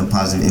 having a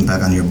positive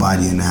impact on your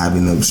body and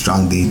having a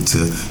strong day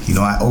to, you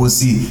know, I always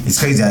see, it's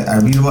crazy, I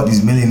read about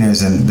these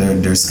millionaires and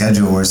their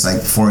schedule where it's like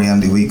 4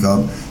 a.m. they wake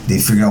up, they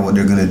figure out what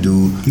they're going to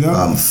do,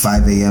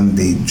 5 a.m.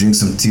 they drink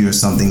some tea or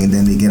something, and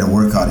then they get a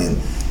workout in.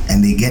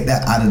 And they get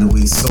that out of the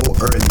way so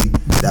early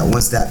that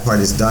once that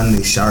part is done,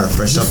 they shower,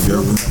 fresh up, they're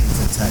ready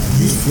to attack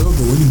the day. You feel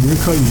good. When you work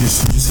out, you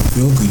just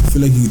feel good. You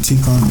feel like you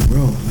take on the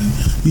world.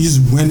 Like, you just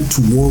went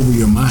to war with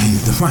your mind.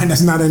 The mind that's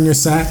not on your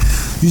side,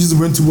 you just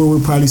went to war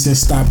with probably said,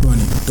 stop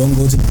running. Don't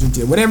go to the gym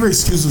today. Whatever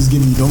excuse was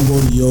given you, don't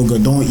go to yoga,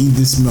 don't eat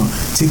this meal.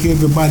 Take care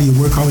of your body,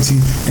 your workout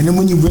routine. And then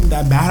when you win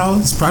that battle,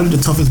 it's probably the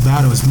toughest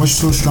battle. It's much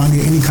so stronger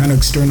than any kind of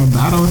external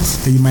battle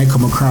that you might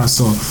come across.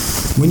 So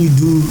when you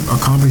do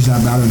accomplish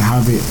that battle and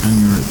have it on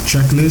your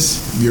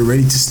checklist, you're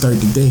ready to start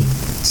the day.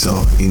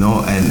 So, you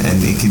know, and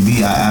it can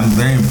be, I'm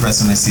very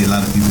impressed when I see a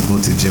lot of people go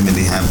to the gym and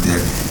they have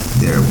their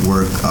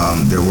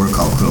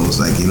workout clothes,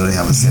 like, you know, they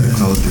have a set of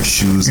clothes, their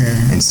shoes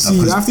and stuff.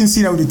 See, I often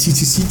see that with the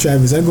TTC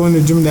drivers. I go in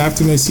the gym in the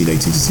afternoon, I see like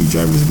TTC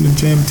drivers in the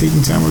gym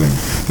taking time. Like,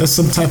 that's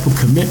some type of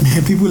commitment.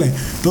 People like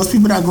those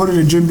people that go to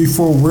the gym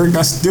before work,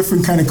 that's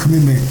different kind of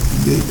commitment.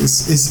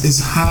 It's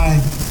high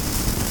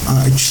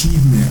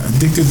achievement.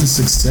 Addicted to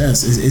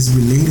success is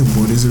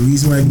relatable. There's a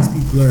reason why these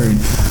people are in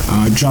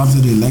jobs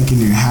that they like and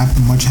they're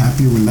much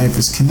happier with life.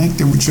 It's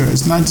connected with your,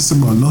 it's not just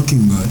about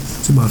looking good,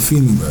 it's about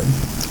feeling good.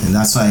 And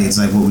that's why it's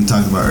like what we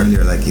talked about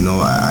earlier, like, you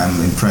know, I'm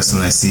impressed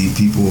when I see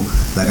people,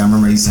 like, I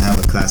remember I used to have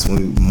a class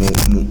when Muay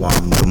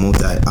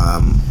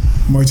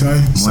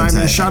Thai.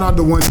 Simon, shout out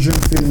to One Gym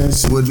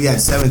Fitness. Would be at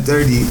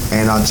 7:30,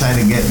 and I'll try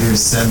to get there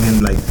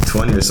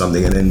 7:20 or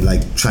something, and then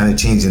like trying to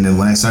change. And then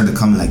when I started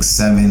coming like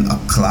 7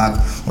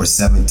 o'clock or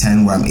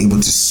 7:10, where I'm able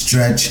to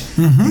stretch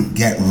and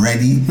get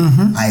ready,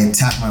 I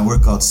attack my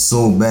workout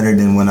so better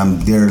than when I'm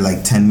there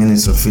like 10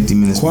 minutes or 50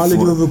 minutes. Quality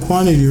before. over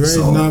quantity, right?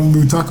 So, now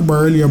we talked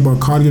about earlier about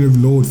cognitive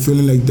load,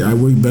 feeling like I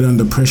work better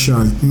under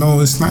pressure.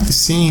 No, it's not the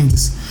same.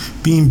 Just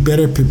being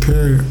better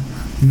prepared.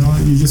 You know,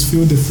 you just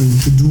feel different. You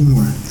should do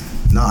more.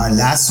 Now, our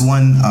last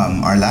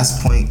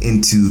point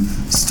into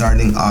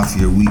starting off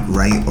your week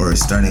right or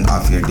starting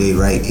off your day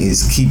right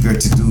is keep your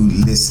to-do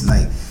list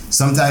light.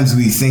 Sometimes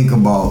we think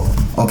about,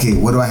 okay,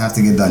 what do I have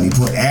to get done? You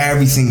put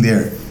everything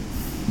there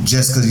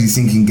just because you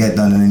think you can get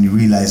done, and then you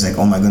realize like,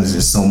 oh my goodness,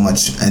 there's so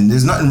much. And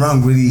there's nothing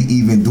wrong really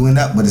even doing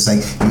that, but it's like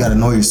you got to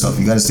know yourself.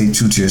 You got to stay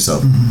true to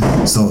yourself.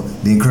 So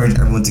they encourage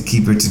everyone to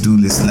keep your to-do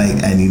list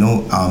light. And you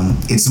know,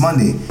 it's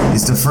Monday.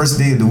 It's the first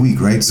day of the week,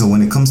 right? So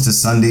when it comes to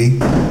Sunday,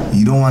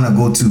 you don't want to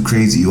go too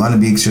crazy. You want to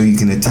make sure you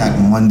can attack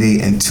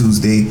Monday and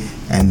Tuesday,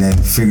 and then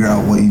figure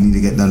out what you need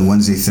to get done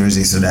Wednesday,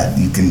 Thursday, so that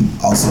you can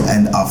also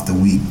end off the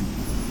week.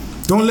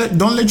 Don't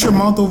let your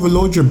mouth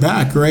overload your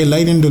back, right?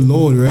 Lighten the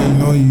load, right? You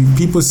know,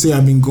 people say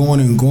I've been going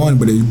and going,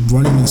 but they're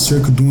running in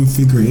circle doing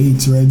figure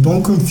eights, right?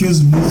 Don't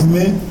confuse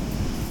movement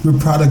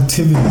with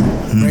productivity,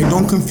 right?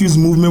 Don't confuse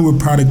movement with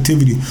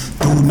productivity.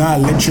 Do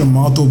not let your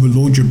mouth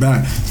overload your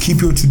back.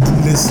 Keep your to-do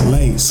list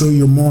light so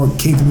you're more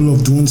capable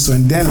of doing so.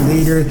 And then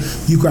later,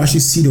 you can actually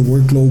see the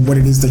workload, what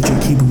it is that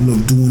you're capable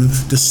of doing.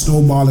 The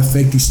snowball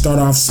effect, you start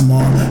off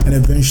small and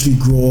eventually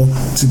grow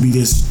to be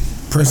this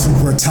person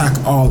who attack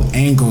all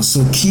angles.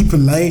 So keep it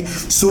light.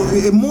 So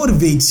it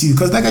motivates you,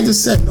 because like I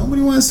just said,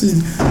 nobody wants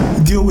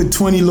to deal with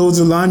 20 loads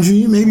of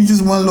laundry. Maybe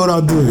just one load,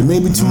 I'll do it.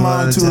 Maybe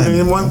tomorrow,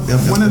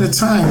 one at a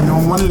time. You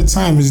know, one at a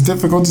time. It's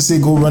difficult to say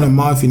go run a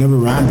mile if you never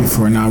ran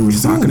before. Now we're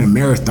talking a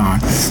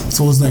marathon.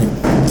 So it's like,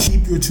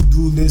 keep your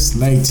to-do list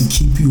light to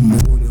keep you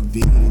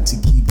motivated to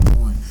keep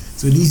going.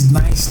 So these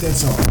 9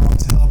 steps are all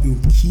to help you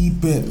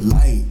keep it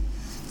light.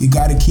 You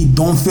gotta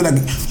don't feel like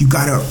you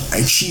gotta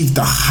achieve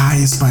the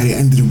highest by the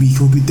end of the week.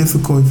 It'll be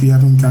difficult if you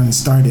haven't gotten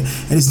started.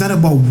 And it's not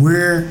about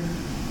where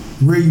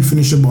you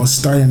finish, about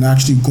starting and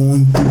actually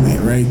going through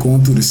it, right?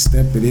 Going through the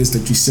step it is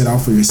that you set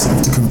out for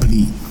yourself to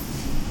complete.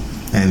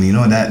 And you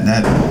know,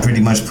 that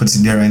pretty much puts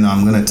it there right now.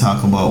 I'm gonna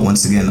talk about,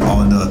 once again,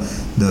 all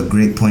the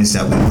great points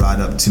that we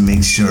brought up to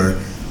make sure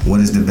what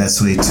is the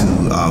best way to,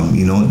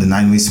 the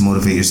 9 ways to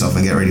motivate yourself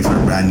and get ready for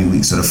a brand new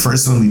week. So the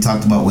first one we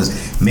talked about was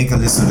make a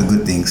list of the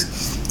good things.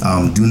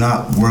 Do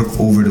not work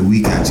over the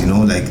weekend,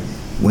 like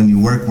when you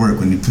work,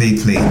 when you play.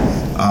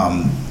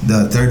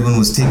 The third one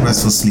was take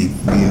restful sleep.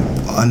 We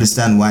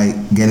understand why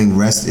getting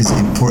rest is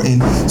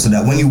important, so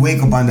that when you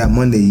wake up on that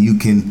Monday, you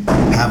can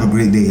have a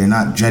great day. You're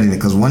not dreading it,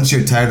 because once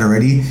you're tired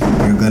already,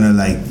 you're gonna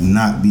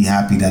not be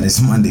happy that it's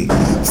Monday.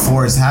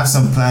 4 is have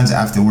some plans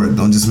after work.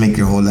 Don't just make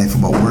your whole life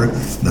about work.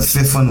 The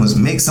 5th one was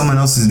make someone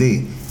else's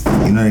day.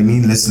 You know what I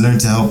mean? Let's learn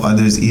to help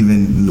others,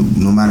 even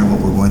no matter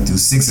what we're going through.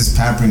 6 is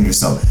pampering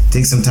yourself.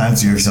 Take some time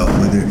to yourself,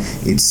 whether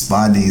it's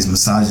spa days,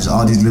 massages,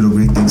 all these little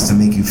great things to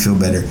make you feel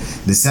better.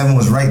 The 7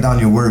 was write down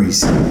your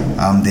worries.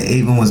 The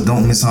 8 one was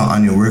don't miss out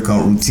on your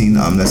workout routine.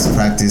 Let's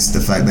practice the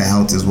fact that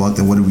health is wealth,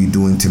 and what are we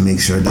doing to make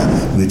sure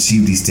that we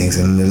achieve these things.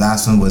 And the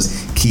last one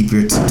was keep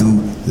your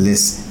to-do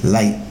list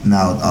light.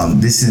 Now,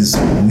 this is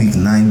week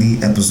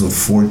 90, episode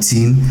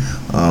 14,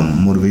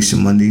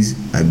 Motivation Mondays.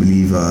 I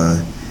believe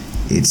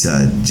it's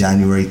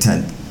January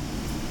 10th,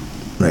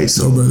 right?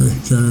 So, brother,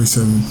 January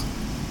 7th.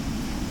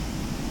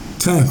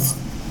 10th.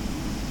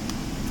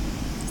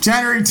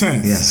 January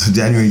 10th. Yeah, so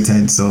January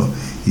 10th. So,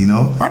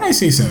 why did I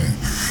say 7?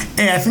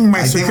 Hey, I think my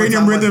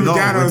circadian rhythm. No,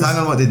 we're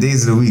talking about the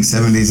days of the week,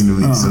 7 days in the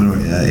week. So,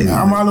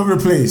 I'm all over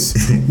the place.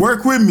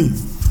 Work with me.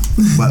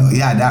 But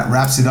yeah, that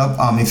wraps it up.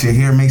 If you're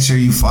here, make sure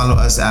you follow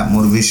us at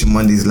Motivation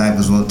Mondays Live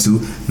as well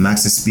too.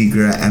 Max the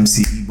speaker at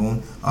MC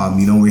Ebone.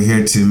 We're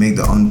here to make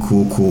the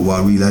uncool cool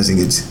while realizing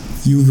it's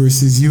you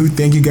versus you.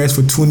 Thank you guys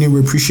for tuning in. We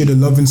appreciate the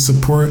love and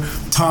support,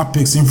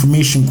 topics,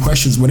 information,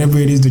 questions, whatever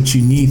it is that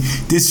you need.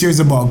 This year is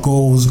about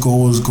goals. We're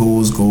going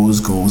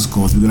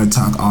to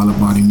talk all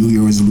about a New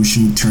Year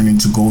resolution turn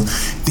into goals.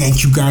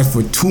 Thank you guys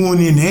for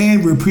tuning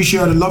in. We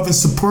appreciate all the love and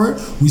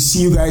support. We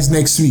see you guys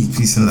next week.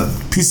 Peace and love.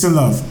 Peace and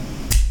love.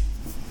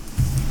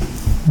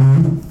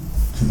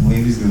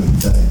 Wavy's gonna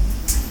die.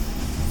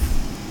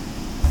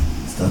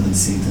 Stop at the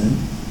same time.